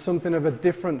 but there's something of a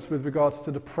difference with regards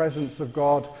to the presence of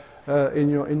God in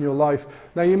your life.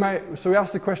 Now so we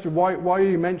ask the question, why are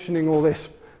you mentioning all this,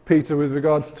 Peter, with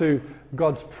regards to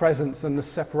God's presence and the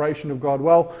separation of God?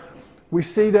 Well, we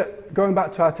see that, going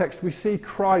back to our text, we see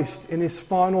Christ in his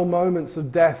final moments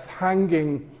of death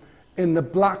hanging in the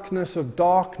blackness of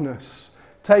darkness,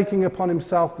 taking upon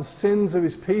himself the sins of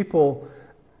his people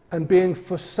and being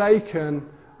forsaken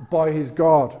by his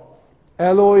God.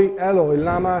 Eloi, Eloi,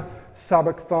 lama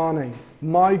sabachthani.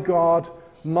 My God,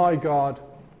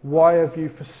 why have you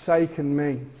forsaken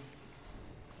me?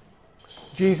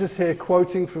 Jesus here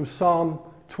quoting from Psalm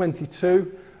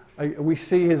 22. We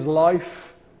see his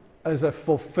life as a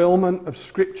fulfillment of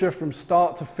Scripture from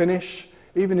start to finish.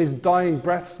 Even his dying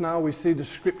breaths now, we see the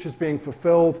Scriptures being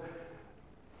fulfilled.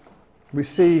 We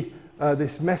see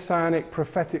this messianic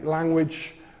prophetic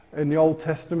language in the Old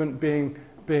Testament being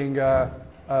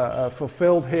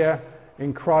fulfilled here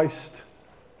in Christ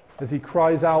as he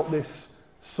cries out this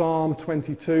Psalm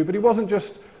 22. But he wasn't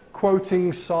just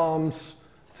quoting Psalms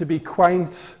to be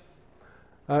quaint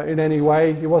in any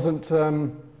way. He wasn't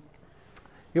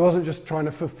just trying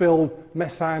to fulfill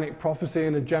messianic prophecy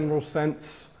in a general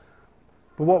sense.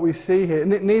 But what we see here,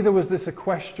 neither was this a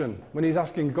question when he's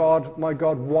asking God, my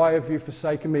God, why have you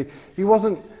forsaken me? He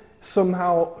wasn't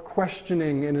somehow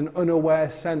questioning in an unaware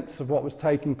sense of what was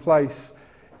taking place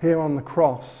here on the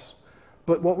cross.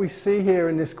 But what we see here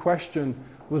in this question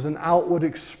was an outward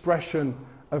expression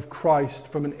of Christ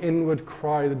from an inward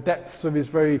cry, the depths of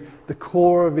the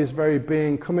core of his very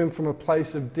being, coming from a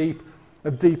place of deep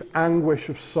anguish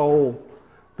of soul,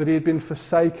 that he had been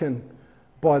forsaken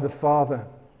by the Father.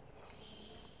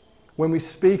 When we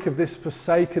speak of this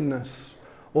forsakenness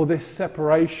or this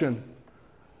separation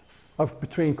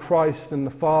between Christ and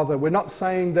the Father, we're not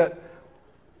saying that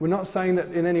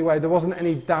in any way there wasn't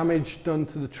any damage done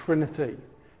to the Trinity.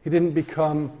 He didn't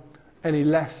become any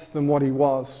less than what he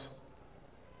was.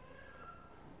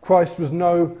 Christ was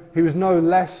no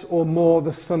less or more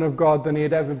the Son of God than he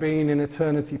had ever been in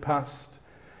eternity past.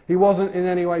 He wasn't in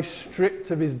any way stripped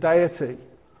of his deity.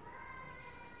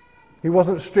 He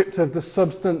wasn't stripped of the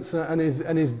substance and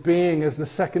his being as the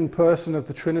second person of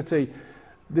the Trinity,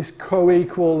 this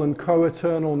co-equal and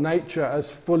co-eternal nature as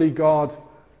fully God.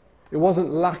 It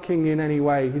wasn't lacking in any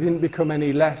way. He didn't become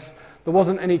any less. There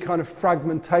wasn't any kind of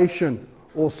fragmentation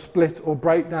or split or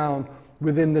breakdown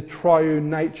within the triune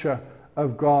nature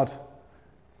of God.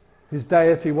 His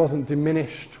deity wasn't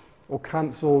diminished or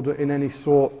cancelled in any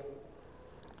sort.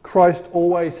 Christ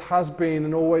always has been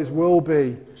and always will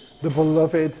be the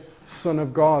beloved Son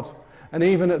of God. And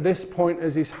even at this point,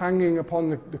 as he's hanging upon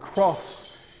the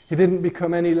cross, he didn't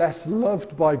become any less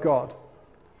loved by God.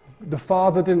 The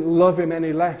Father didn't love him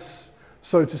any less,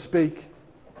 so to speak.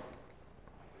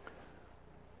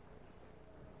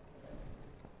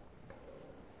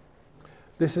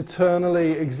 This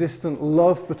eternally existent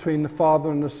love between the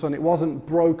Father and the Son, it wasn't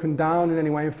broken down in any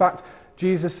way. In fact,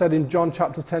 Jesus said in John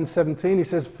chapter 10:17, he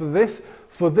says,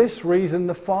 for this reason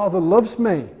the Father loves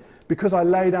me, because I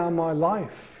lay down my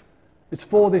life. It's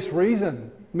for this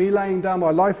reason. Me laying down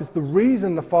my life is the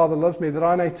reason the Father loves me, that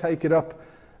I may take it up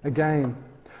again.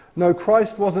 No,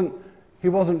 Christ wasn't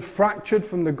fractured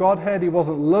from the Godhead. He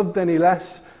wasn't loved any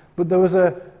less. But there was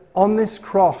on this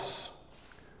cross,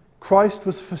 Christ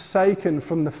was forsaken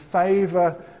from the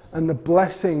favor and the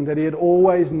blessing that he had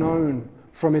always known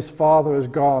from his Father as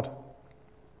God.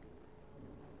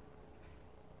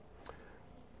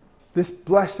 This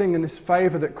blessing and this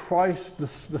favor that Christ, the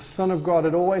Son of God,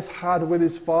 had always had with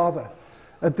his Father.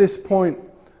 At this point,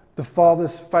 the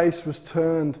Father's face was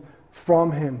turned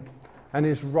from him, and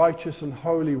his righteous and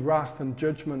holy wrath and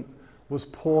judgment was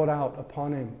poured out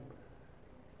upon him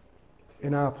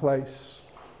in our place.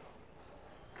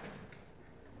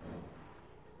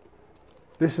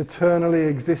 This eternally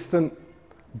existent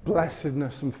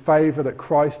blessedness and favor that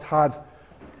Christ had,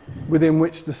 within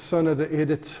which the Son had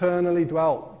eternally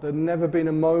dwelt. There had never been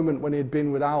a moment when he had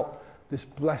been without this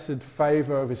blessed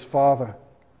favor of his Father.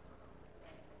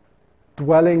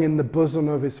 Dwelling in the bosom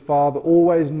of his Father,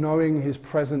 always knowing his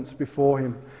presence before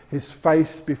him, his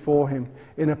face before him,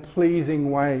 in a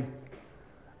pleasing way.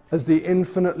 As the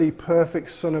infinitely perfect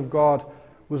Son of God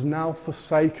was now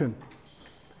forsaken,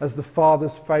 as the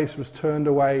Father's face was turned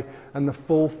away and the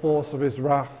full force of his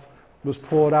wrath was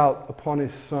poured out upon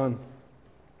his Son.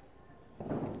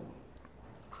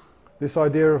 This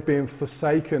idea of being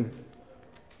forsaken.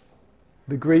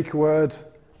 The Greek word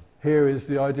here is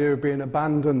the idea of being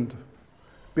abandoned,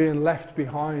 being left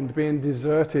behind, being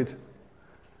deserted.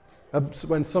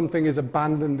 When something is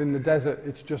abandoned in the desert,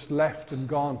 it's just left and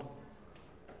gone.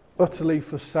 Utterly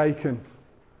forsaken.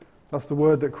 That's the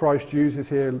word that Christ uses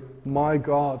here. My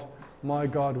God,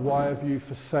 why have you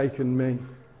forsaken me?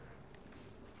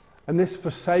 And this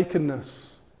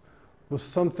forsakenness was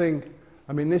something,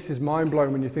 I mean, this is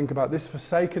mind-blowing when you think about it. This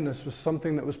forsakenness was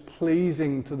something that was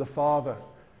pleasing to the Father.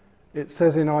 It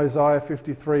says in Isaiah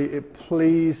 53, it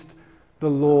pleased the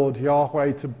Lord,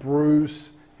 Yahweh, to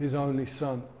bruise his only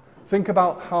Son. Think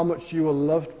about how much you are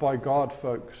loved by God,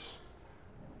 folks.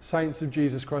 Saints of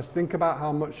Jesus Christ, think about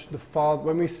how much the Father,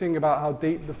 when we sing about how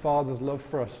deep the Father's love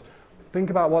for us, think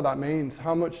about what that means,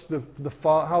 how much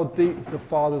how deep the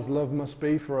Father's love must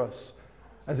be for us,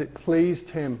 as it pleased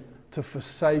him to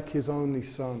forsake his only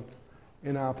Son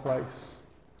in our place.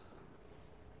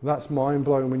 That's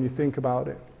mind-blowing when you think about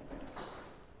it.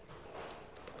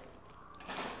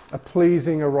 A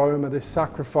pleasing aroma, this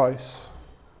sacrifice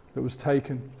that was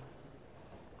taken.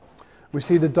 We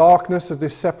see the darkness of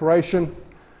this separation.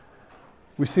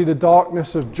 We see the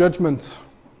darkness of judgment.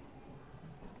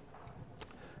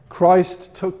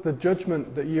 Christ took the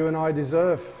judgment that you and I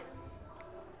deserve.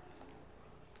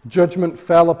 Judgment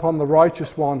fell upon the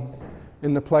righteous one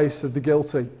in the place of the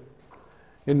guilty.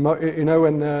 In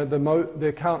the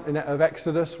account of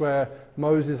Exodus, where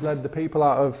Moses led the people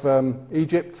out of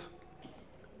Egypt,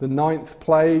 the 9th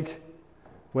plague,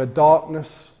 where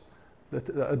darkness,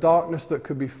 a darkness that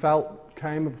could be felt,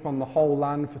 came upon the whole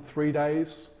land for 3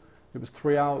 days. It was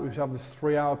 3 hours. We have this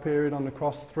 3-hour period on the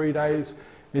cross, 3 days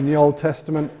in the Old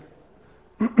Testament.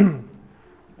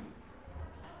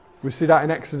 We see that in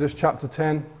Exodus chapter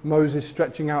 10, Moses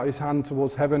stretching out his hand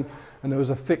towards heaven, and there was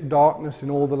a thick darkness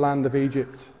in all the land of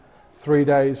Egypt. 3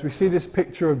 days. We see this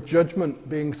picture of judgment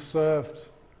being served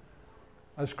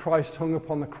as Christ hung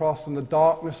upon the cross, and the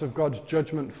darkness of God's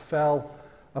judgment fell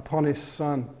upon his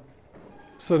Son,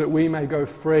 so that we may go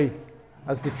free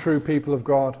as the true people of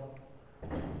God.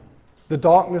 The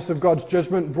darkness of God's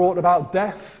judgment brought about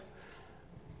death.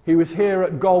 He was here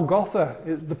at Golgotha,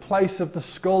 the place of the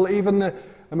skull.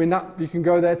 You can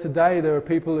go there today. There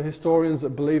are historians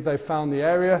that believe they found the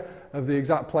area of the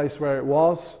exact place where it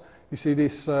was. You see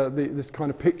this kind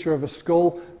of picture of a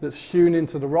skull that's hewn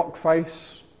into the rock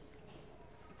face.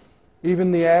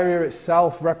 Even the area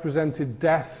itself represented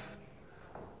death.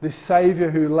 This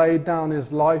Saviour who laid down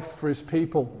his life for his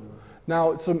people.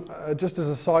 Now, just as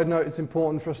a side note, it's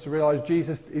important for us to realise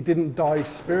Jesus, he didn't die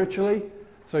spiritually.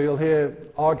 So you'll hear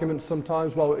arguments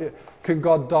sometimes, can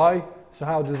God die? So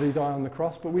how does he die on the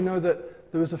cross? But we know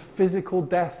that there was a physical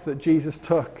death that Jesus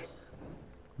took.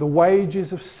 The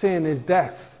wages of sin is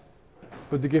death,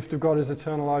 but the gift of God is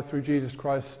eternal life through Jesus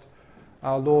Christ,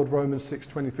 our Lord, Romans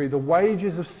 6:23. The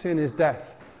wages of sin is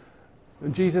death.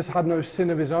 And Jesus had no sin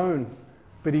of his own,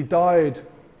 but he died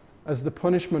as the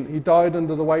punishment. He died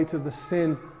under the weight of the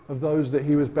sin of those that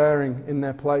he was bearing in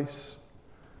their place.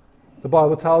 The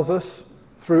Bible tells us,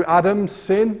 through Adam's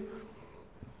sin,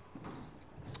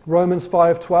 Romans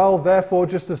 5:12, therefore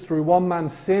just as through one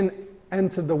man sin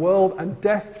entered the world, and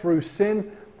death through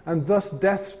sin, and thus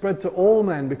death spread to all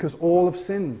men because all have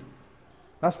sinned.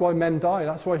 That's why men die.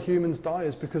 That's why humans die,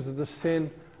 is because of the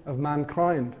sin of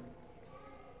mankind.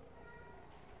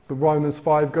 But Romans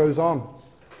 5 goes on.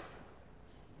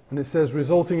 And it says,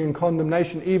 resulting in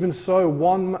condemnation, even so,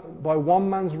 by one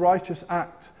man's righteous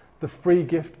act, the free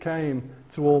gift came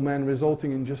to all men,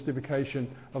 resulting in justification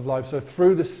of life. So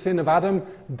through the sin of Adam,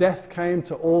 death came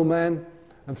to all men,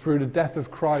 and through the death of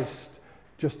Christ,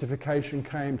 justification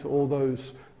came to all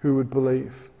those who would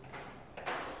believe.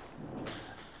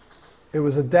 It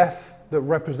was a death that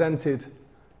represented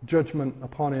judgment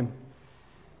upon him.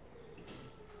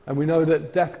 And we know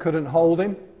that death couldn't hold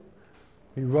him.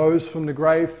 He rose from the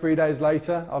grave 3 days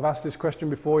later. I've asked this question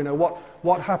before.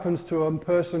 What happens to a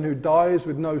person who dies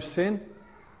with no sin?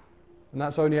 And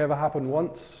that's only ever happened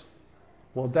once.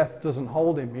 Well, death doesn't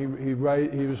hold him.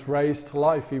 He was raised to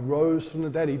life. He rose from the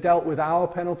dead. He dealt with our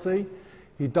penalty.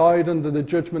 He died under the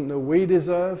judgment that we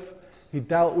deserve. He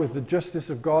dealt with the justice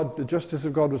of God. The justice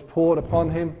of God was poured upon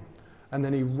him. And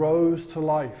then he rose to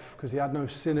life because he had no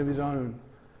sin of his own.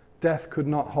 Death could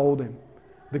not hold him.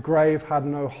 The grave had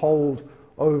no hold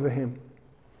over him.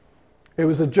 It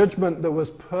was a judgment that was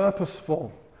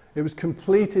purposeful. It was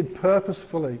completed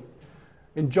purposefully.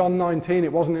 In John 19,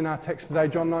 it wasn't in our text today,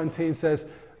 John 19 says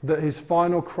that his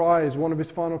final cries, one of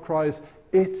his final cries,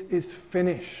 it is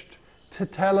finished.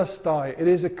 Tetelestai, it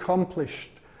is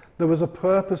accomplished. There was a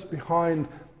purpose behind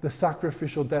the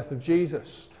sacrificial death of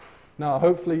Jesus. Now,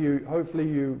 hopefully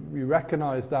you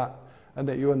recognize that and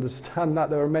that you understand that.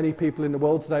 There are many people in the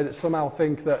world today that somehow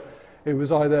think that it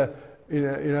was either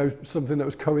something that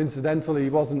was coincidental. He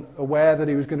wasn't aware that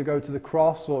he was going to go to the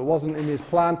cross, or it wasn't in his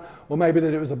plan, or maybe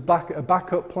that it was a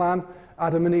backup plan.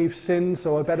 Adam and Eve sinned,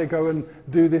 so I better go and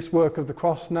do this work of the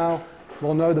cross now.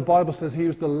 Well, no, the Bible says he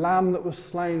was the lamb that was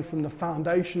slain from the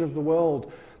foundation of the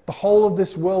world. The whole of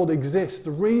this world exists. The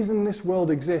reason this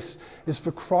world exists is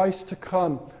for Christ to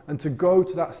come and to go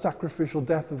to that sacrificial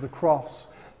death of the cross,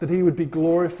 that he would be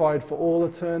glorified for all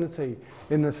eternity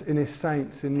in his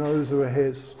saints, in those who are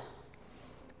his.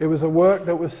 It was a work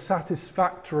that was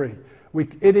satisfactory.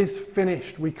 It is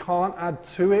finished. We can't add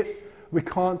to it. We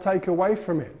can't take away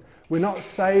from it. We're not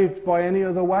saved by any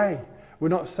other way. We're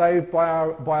not saved by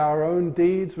our own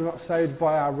deeds. We're not saved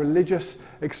by our religious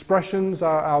expressions,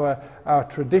 our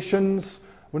traditions.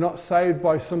 We're not saved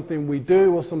by something we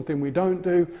do or something we don't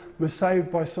do. We're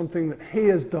saved by something that he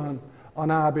has done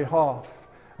on our behalf.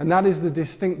 And that is the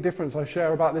distinct difference. I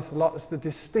share about this a lot. It's the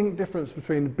distinct difference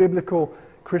between biblical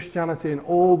Christianity and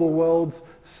all the world's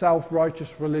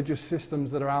self-righteous religious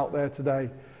systems that are out there today.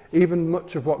 Even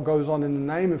much of what goes on in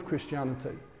the name of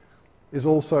Christianity is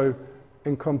also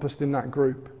encompassed in that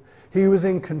group. He was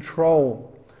in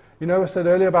control. You know, I said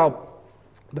earlier about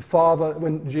the Father,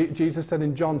 when Jesus said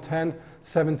in John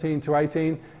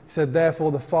 10:17-18, he said,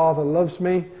 "Therefore the Father loves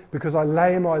me, because I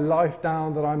lay my life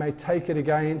down that I may take it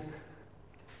again."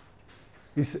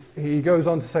 He goes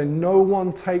on to say, "No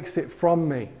one takes it from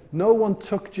me." No one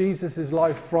took Jesus'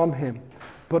 life from him,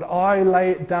 but I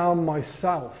lay it down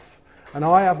myself. And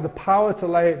I have the power to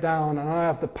lay it down, and I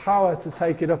have the power to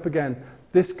take it up again.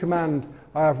 This command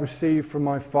I have received from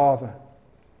my Father.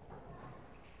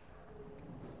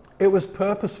 It was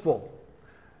purposeful.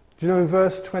 Do you know in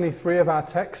verse 23 of our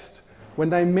text, when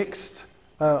they mixed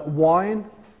wine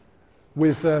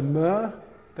with myrrh,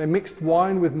 they mixed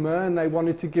wine with myrrh and they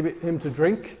wanted to give him to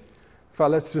drink. In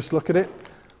fact, let's just look at it.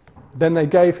 Then they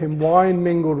gave him wine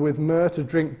mingled with myrrh to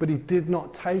drink, but he did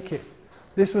not take it.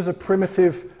 This was a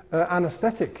primitive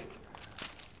anesthetic.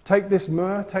 Take this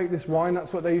myrrh, take this wine.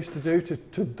 That's what they used to do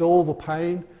to dull the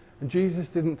pain. And Jesus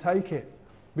didn't take it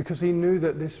because he knew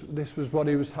that this was what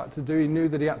he had to do. He knew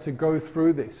that he had to go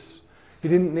through this. He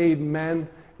didn't need men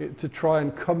to try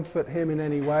and comfort him in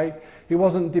any way. He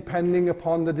wasn't depending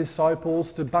upon the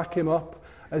disciples to back him up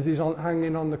as he's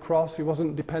hanging on the cross. He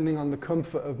wasn't depending on the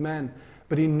comfort of men.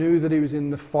 But he knew that he was in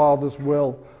the Father's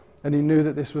will. And he knew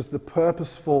that this was the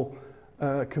purposeful,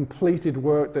 completed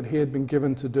work that he had been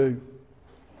given to do.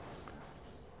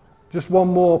 Just one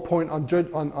more point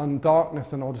on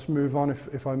darkness, and I'll just move on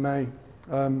if I may.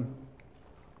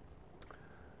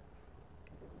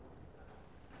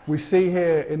 We see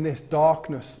here in this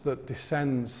darkness that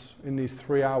descends in these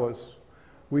 3 hours,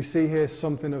 we see here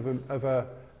something of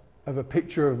a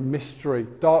picture of mystery.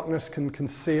 Darkness can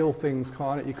conceal things,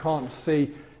 can't it? You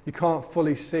can't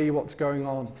fully see what's going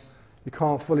on. You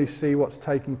can't fully see what's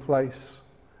taking place.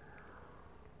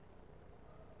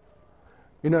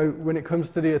 You know, when it comes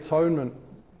to the atonement,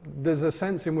 there's a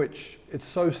sense in which it's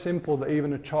so simple that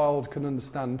even a child can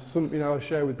understand. I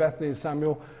share with Bethany and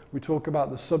Samuel, we talk about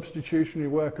the substitutionary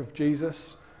work of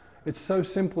Jesus. It's so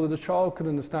simple that a child can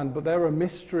understand, but there are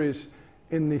mysteries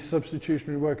in the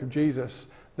substitutionary work of Jesus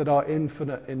that are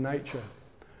infinite in nature.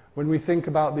 When we think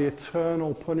about the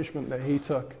eternal punishment that he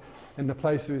took in the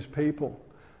place of his people,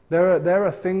 there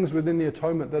are things within the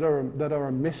atonement that are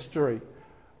a mystery,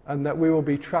 and that we will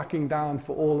be tracking down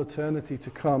for all eternity to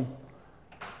come.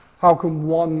 How can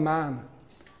one man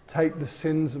take the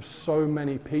sins of so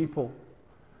many people?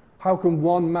 How can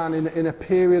one man in a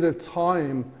period of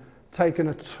time take an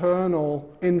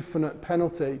eternal, infinite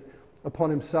penalty upon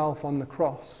himself on the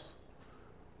cross?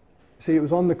 See, it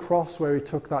was on the cross where he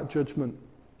took that judgment.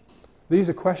 These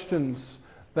are questions.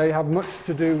 They have much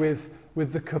to do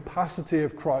with the capacity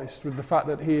of Christ, with the fact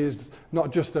that he is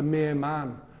not just a mere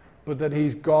man, but that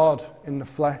he's God in the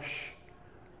flesh.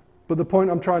 But the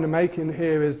point I'm trying to make in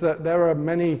here is that there are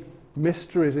many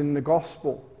mysteries in the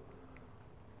gospel.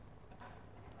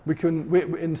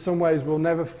 In some ways, we'll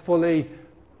never fully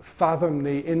fathom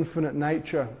the infinite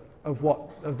nature of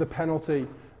the penalty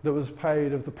that was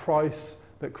paid, of the price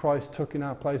that Christ took in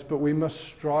our place. But we must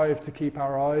strive to keep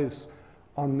our eyes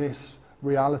on this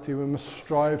reality. We must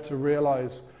strive to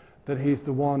realize that he's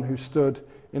the one who stood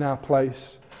in our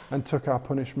place and took our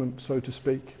punishment, so to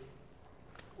speak.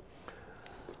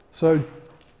 So,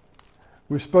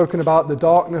 we've spoken about the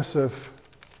darkness of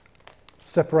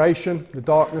separation, the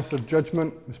darkness of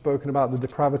judgment. We've spoken about the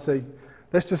depravity.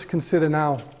 Let's just consider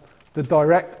now the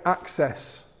direct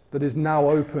access that is now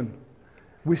open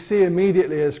we see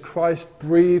immediately as Christ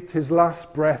breathed his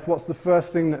last breath, what's the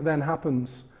first thing that then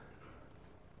happens?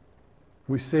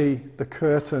 We see the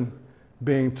curtain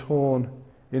being torn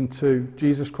in two.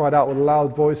 Jesus cried out with a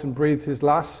loud voice and breathed his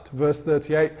last. Verse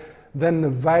 38, then the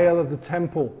veil of the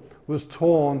temple was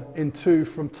torn in two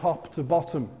from top to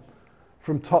bottom.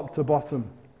 From top to bottom.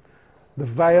 The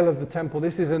veil of the temple.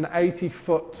 This is an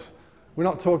 80-foot. We're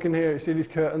not talking here, you see these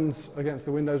curtains against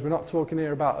the windows. We're not talking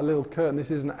here about a little curtain.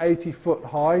 This is an 80-foot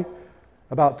high,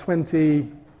 about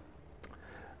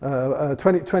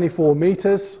 24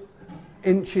 meters,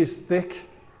 inches thick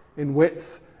in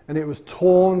width, and it was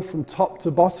torn from top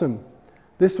to bottom.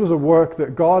 This was a work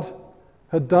that God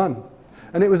had done.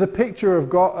 And it was a picture of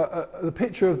God, the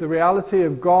picture of the reality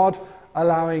of God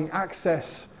allowing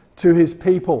access to his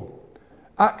people.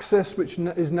 Access which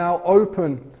is now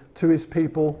open to his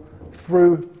people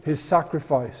through his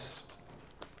sacrifice.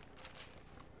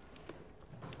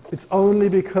 It's only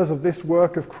because of this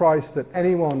work of Christ that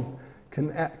anyone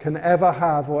can ever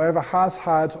have, or ever has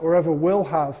had, or ever will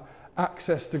have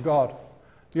access to God.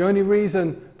 The only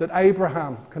reason that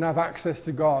Abraham can have access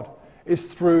to God is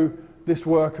through this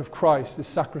work of Christ, this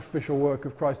sacrificial work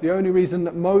of Christ. The only reason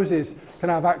that Moses can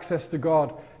have access to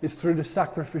God is through the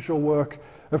sacrificial work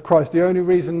of Christ. The only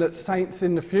reason that saints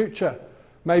in the future,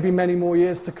 maybe many more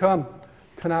years to come,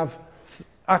 can have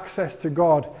access to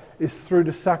God is through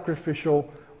the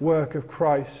sacrificial work of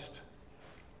Christ.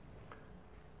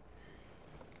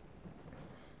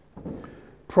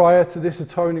 Prior to this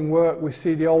atoning work, we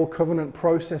see the old covenant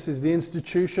processes, the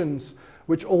institutions,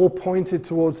 which all pointed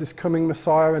towards this coming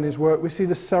Messiah and his work. We see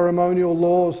the ceremonial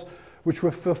laws which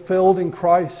were fulfilled in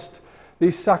Christ,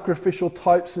 these sacrificial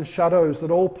types and shadows that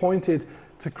all pointed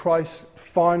to Christ's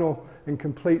final and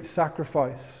complete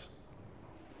sacrifice.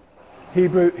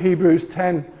 Hebrews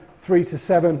 10,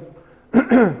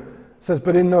 3-7 says,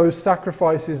 but in those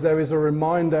sacrifices there is a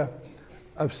reminder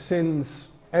of sins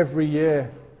every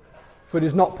year. For it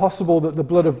is not possible that the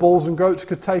blood of bulls and goats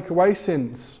could take away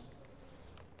sins.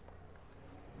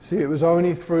 See, it was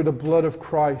only through the blood of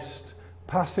Christ,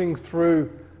 passing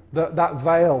through that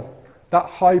veil, that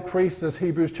high priest, as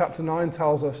Hebrews chapter 9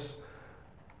 tells us,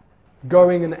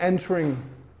 going and entering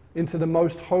into the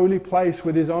most holy place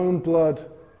with his own blood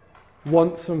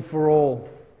once and for all.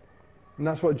 And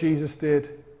that's what Jesus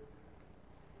did.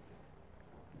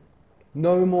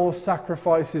 No more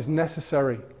sacrifice is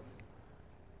necessary.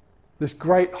 This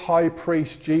great high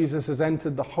priest, Jesus, has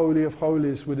entered the Holy of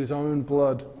Holies with his own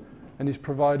blood, and he's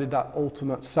provided that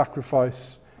ultimate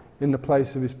sacrifice in the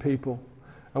place of his people.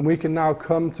 And we can now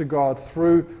come to God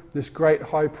through this great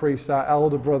high priest, our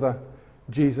elder brother,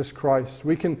 Jesus Christ.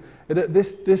 We can,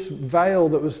 this veil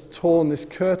that was torn, this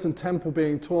curtain temple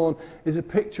being torn, is a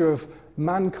picture of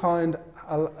mankind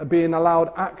being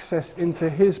allowed access into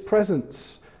his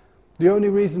presence. The only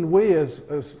reason we as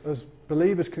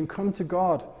believers can come to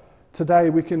God today,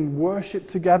 we can worship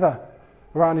together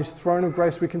around his throne of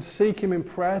grace, we can seek him in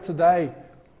prayer today,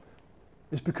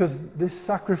 is because this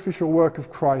sacrificial work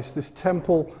of Christ, this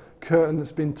temple curtain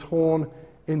that's been torn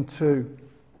in two.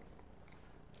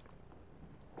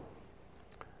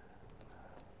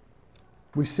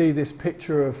 We see this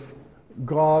picture of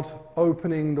God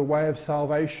opening the way of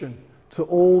salvation to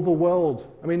all the world.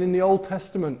 I mean, in the Old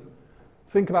Testament,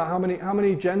 think about how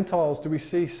many Gentiles do we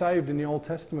see saved in the Old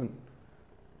Testament?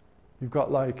 You've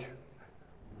got like,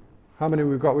 how many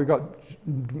we've got? We've got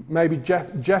maybe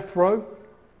Jethro,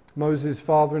 Moses'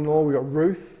 father-in-law. We've got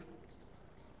Ruth.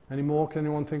 Any more? Can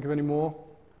anyone think of any more?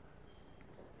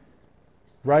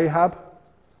 Rahab.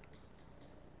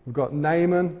 We've got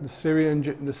Naaman, the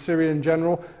Syrian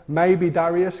general. Maybe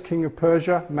Darius, king of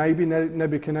Persia. Maybe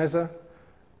Nebuchadnezzar.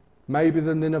 Maybe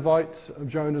the Ninevites of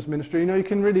Jonah's ministry. You know, you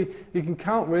can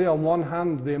count really on one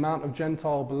hand the amount of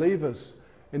Gentile believers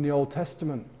in the Old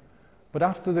Testament. But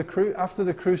after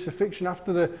the crucifixion,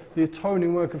 after the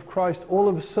atoning work of Christ, all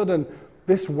of a sudden,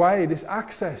 this way, this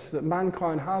access that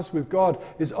mankind has with God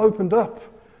is opened up.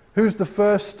 Who's the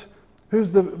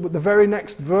very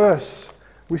next verse?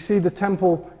 We see the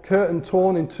temple curtain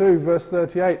torn in two, verse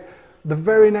 38. The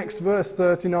very next verse,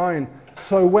 39.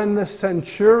 So when the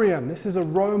centurion, this is a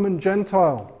Roman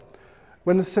Gentile,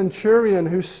 when the centurion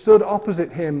who stood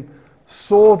opposite him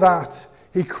saw that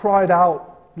he cried out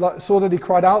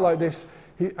like this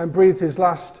and breathed his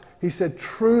last, he said,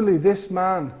 truly this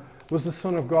man was the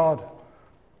Son of God.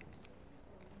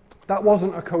 That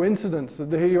wasn't a coincidence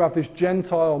that here you have this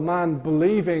Gentile man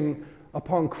believing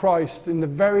upon Christ in the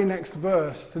very next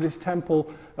verse to this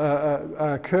temple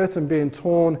curtain being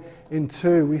torn in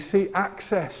two. We see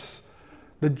access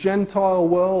The Gentile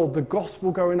world, the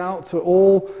gospel going out to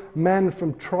all men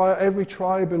from every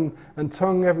tribe and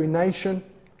tongue, every nation.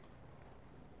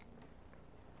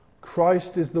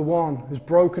 Christ is the one who's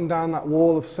broken down that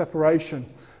wall of separation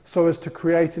so as to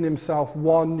create in himself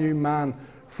one new man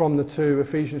from the two,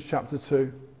 Ephesians chapter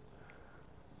 2.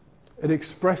 It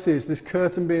expresses, this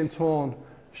curtain being torn,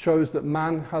 shows that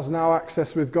man has now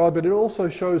access with God, but it also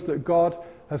shows that God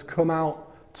has come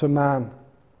out to man,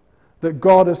 that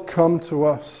God has come to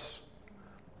us.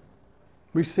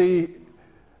 We see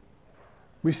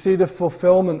the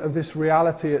fulfillment of this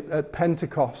reality at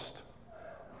Pentecost,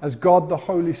 as God the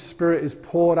Holy Spirit is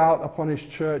poured out upon his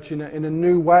church in a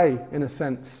new way, in a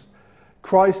sense.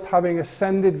 Christ having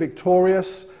ascended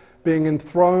victorious, being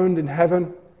enthroned in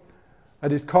heaven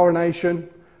at his coronation,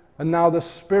 and now the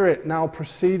Spirit now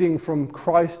proceeding from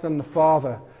Christ and the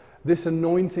Father, this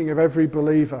anointing of every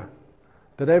believer,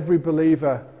 that every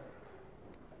believer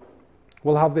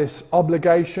will have this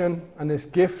obligation and this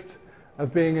gift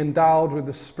of being endowed with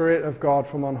the Spirit of God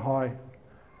from on high.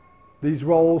 These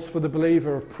roles for the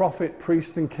believer of prophet,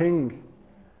 priest and king,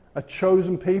 a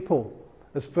chosen people.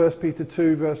 As 1 Peter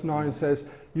 2 verse 9 says,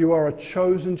 you are a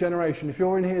chosen generation. If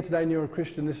you're in here today and you're a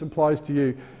Christian, this applies to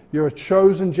you. You're a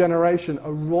chosen generation,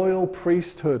 a royal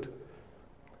priesthood.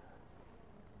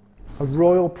 A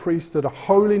royal priesthood, a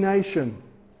holy nation,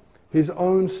 his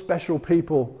own special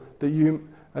people,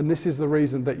 and this is the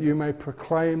reason, that you may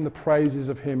proclaim the praises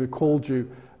of him who called you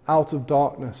out of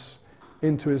darkness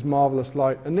into his marvelous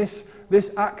light. And this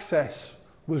access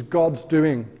was God's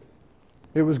doing.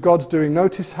 It was God's doing.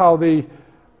 Notice how the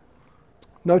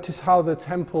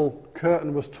temple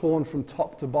curtain was torn from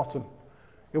top to bottom.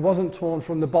 It wasn't torn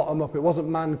from the bottom up. It wasn't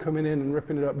man coming in and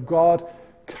ripping it up. God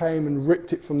came and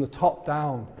ripped it from the top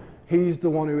down. He's the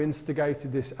one who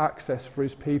instigated this access for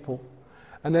his people.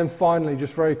 And then finally,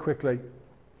 just very quickly,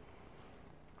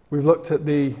 we've looked at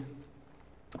the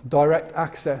direct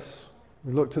access.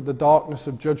 We've looked at the darkness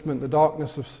of judgment, the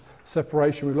darkness of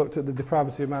separation. We've looked at the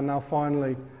depravity of man. Now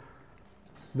finally,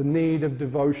 the need of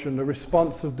devotion, the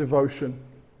response of devotion.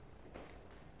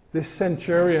 This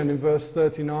centurion in verse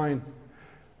 39,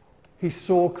 he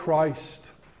saw Christ.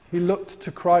 He looked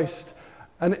to Christ.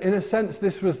 And in a sense,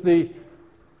 this is the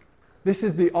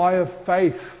eye of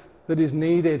faith that is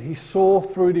needed. He saw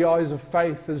through the eyes of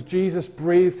faith as Jesus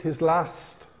breathed his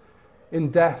last in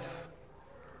death.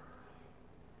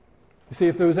 You see,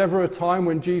 if there was ever a time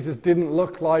when Jesus didn't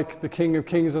look like the King of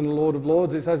Kings and the Lord of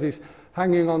Lords, it's as he's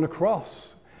hanging on the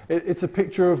cross. It's a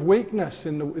picture of weakness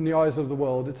in the eyes of the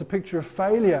world. It's a picture of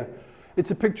failure. It's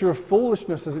a picture of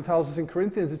foolishness, as it tells us in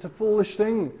Corinthians. It's a foolish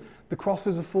thing. The cross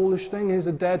is a foolish thing. Here's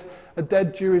a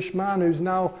dead Jewish man who's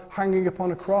now hanging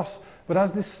upon a cross. But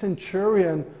as this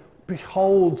centurion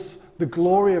beholds the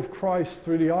glory of Christ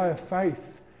through the eye of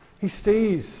faith, he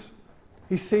sees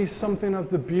something of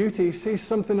the beauty. He sees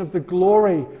something of the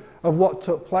glory of what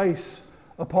took place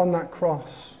upon that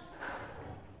cross.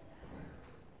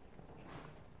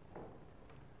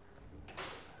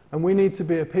 And we need to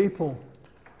be a people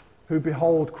who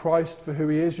behold Christ for who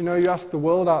he is. You know, you ask the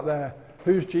world out there,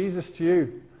 who's Jesus to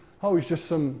you? Oh, he's just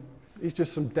some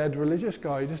dead religious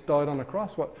guy. He just died on a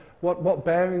cross. What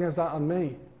bearing has that on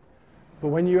me? But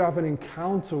when you have an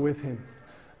encounter with him,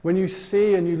 when you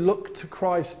see and you look to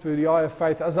Christ through the eye of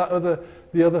faith, as the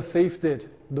other thief did.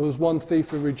 There was one thief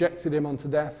who rejected him unto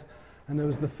death, and there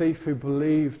was the thief who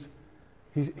believed.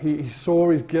 He saw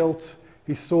his guilt.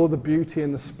 He saw the beauty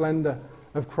and the splendor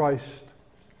of Christ.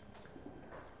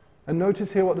 And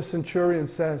notice here what the centurion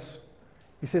says.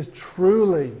 He says,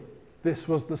 truly, this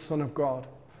was the Son of God.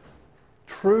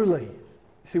 Truly.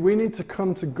 You see, we need to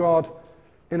come to God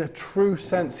in a true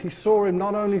sense. He saw him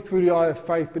not only through the eye of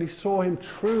faith, but he saw him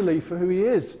truly for who he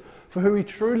is, for who he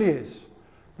truly is.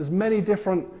 There's many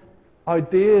different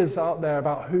ideas out there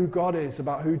about who God is,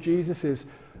 about who Jesus is,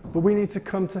 but we need to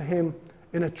come to him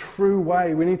in a true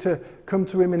way. We need to come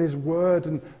to him in his word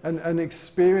and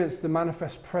experience the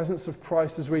manifest presence of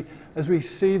Christ as we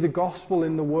see the gospel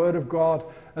in the word of God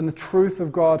and the truth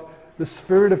of God. The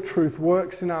Spirit of truth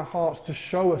works in our hearts to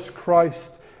show us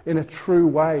Christ in a true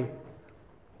way.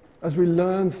 As we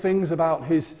learn things about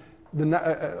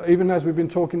even as we've been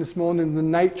talking this morning, the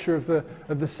nature of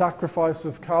the sacrifice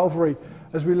of Calvary,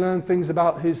 as we learn things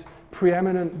about his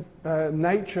preeminent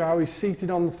nature, how he's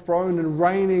seated on the throne and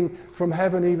reigning from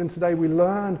heaven even today, we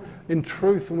learn in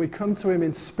truth and we come to him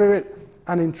in spirit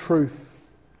and in truth.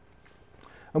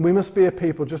 And we must be a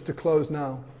people, just to close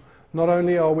now, not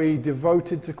only are we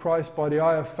devoted to Christ by the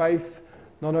eye of faith,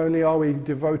 not only are we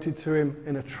devoted to him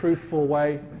in a truthful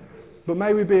way, but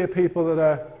may we be a people that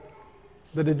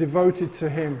are devoted to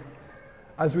him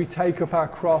as we take up our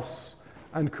cross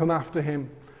and come after him.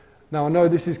 Now I know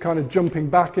this is kind of jumping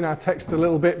back in our text a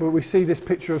little bit, but we see this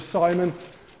picture of Simon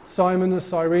the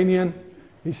Cyrenian.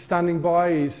 He's standing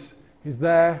by, he's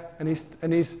there, and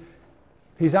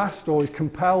he's asked, or he's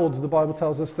compelled. The Bible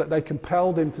tells us that they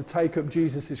compelled him to take up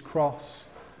Jesus' cross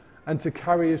and to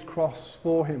carry his cross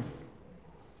for him.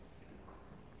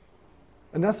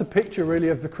 And that's a picture really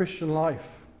of the Christian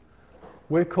life.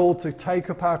 We're called to take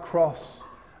up our cross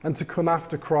and to come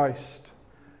after Christ.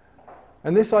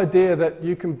 And this idea that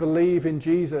you can believe in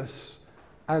Jesus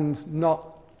and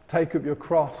not take up your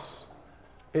cross,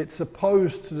 it's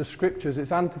opposed to the scriptures.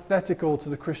 It's antithetical to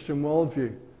the Christian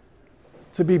worldview.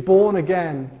 To be born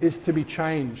again is to be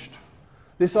changed.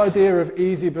 This idea of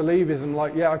easy believism,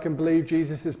 like, yeah, I can believe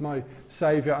Jesus is my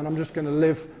Saviour and I'm just going to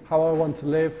live how I want to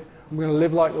live. I'm going to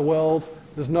live like the world.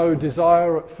 There's no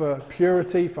desire for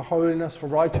purity, for holiness, for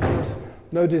righteousness.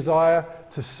 No desire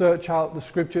to search out the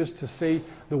scriptures to see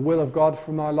the will of God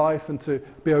for my life and to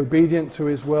be obedient to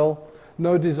his will.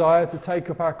 No desire to take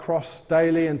up our cross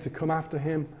daily and to come after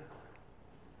him.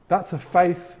 That's a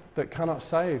faith that cannot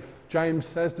save. James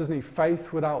says, doesn't he,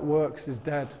 faith without works is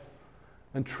dead.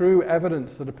 And true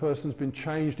evidence that a person's been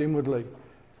changed inwardly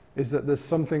is that there's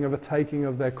something of a taking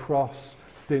of their cross,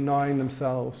 denying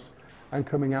themselves and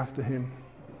coming after him,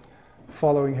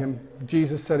 following him.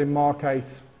 Jesus said in Mark 8,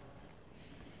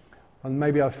 and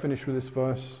maybe I'll finish with this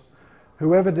verse,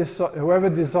 whoever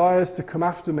desires to come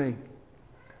after me,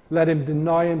 let him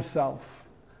deny himself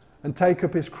and take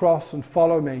up his cross and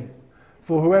follow me.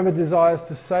 For whoever desires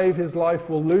to save his life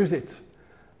will lose it,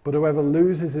 but whoever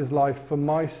loses his life for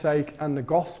my sake and the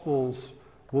gospel's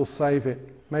will save it.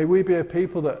 May we be a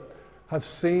people that have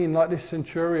seen, like this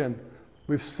centurion,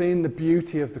 we've seen the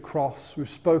beauty of the cross. We've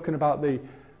spoken about the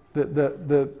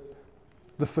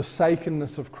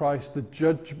forsakenness of Christ,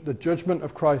 the judgment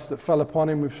of Christ that fell upon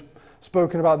him. We've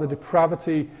spoken about the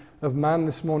depravity of man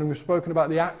this morning. We've spoken about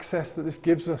the access that this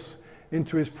gives us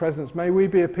into his presence. May we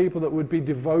be a people that would be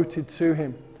devoted to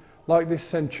him, like this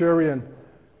centurion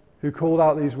who called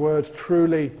out these words,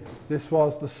 truly this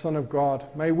was the Son of God.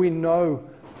 May we know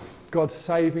God's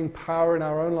saving power in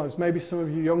our own lives. Maybe some of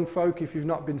you young folk, if you've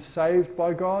not been saved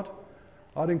by God,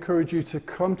 I'd encourage you to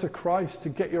come to Christ, to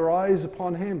get your eyes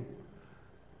upon him,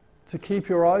 to keep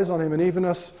your eyes on him. And even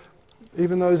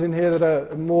those in here that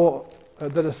are more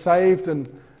that are saved and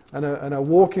are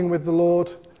walking with the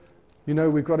Lord, you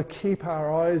know, we've got to keep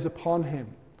our eyes upon him.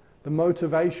 The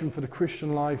motivation for the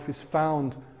Christian life is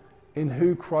found in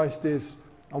who Christ is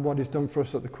and what he's done for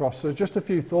us at the cross. So just a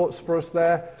few thoughts for us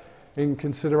there in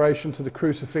consideration to the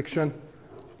crucifixion.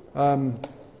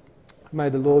 May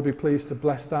the Lord be pleased to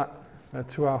bless that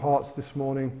to our hearts this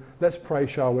morning. Let's pray,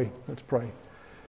 shall we? Let's pray.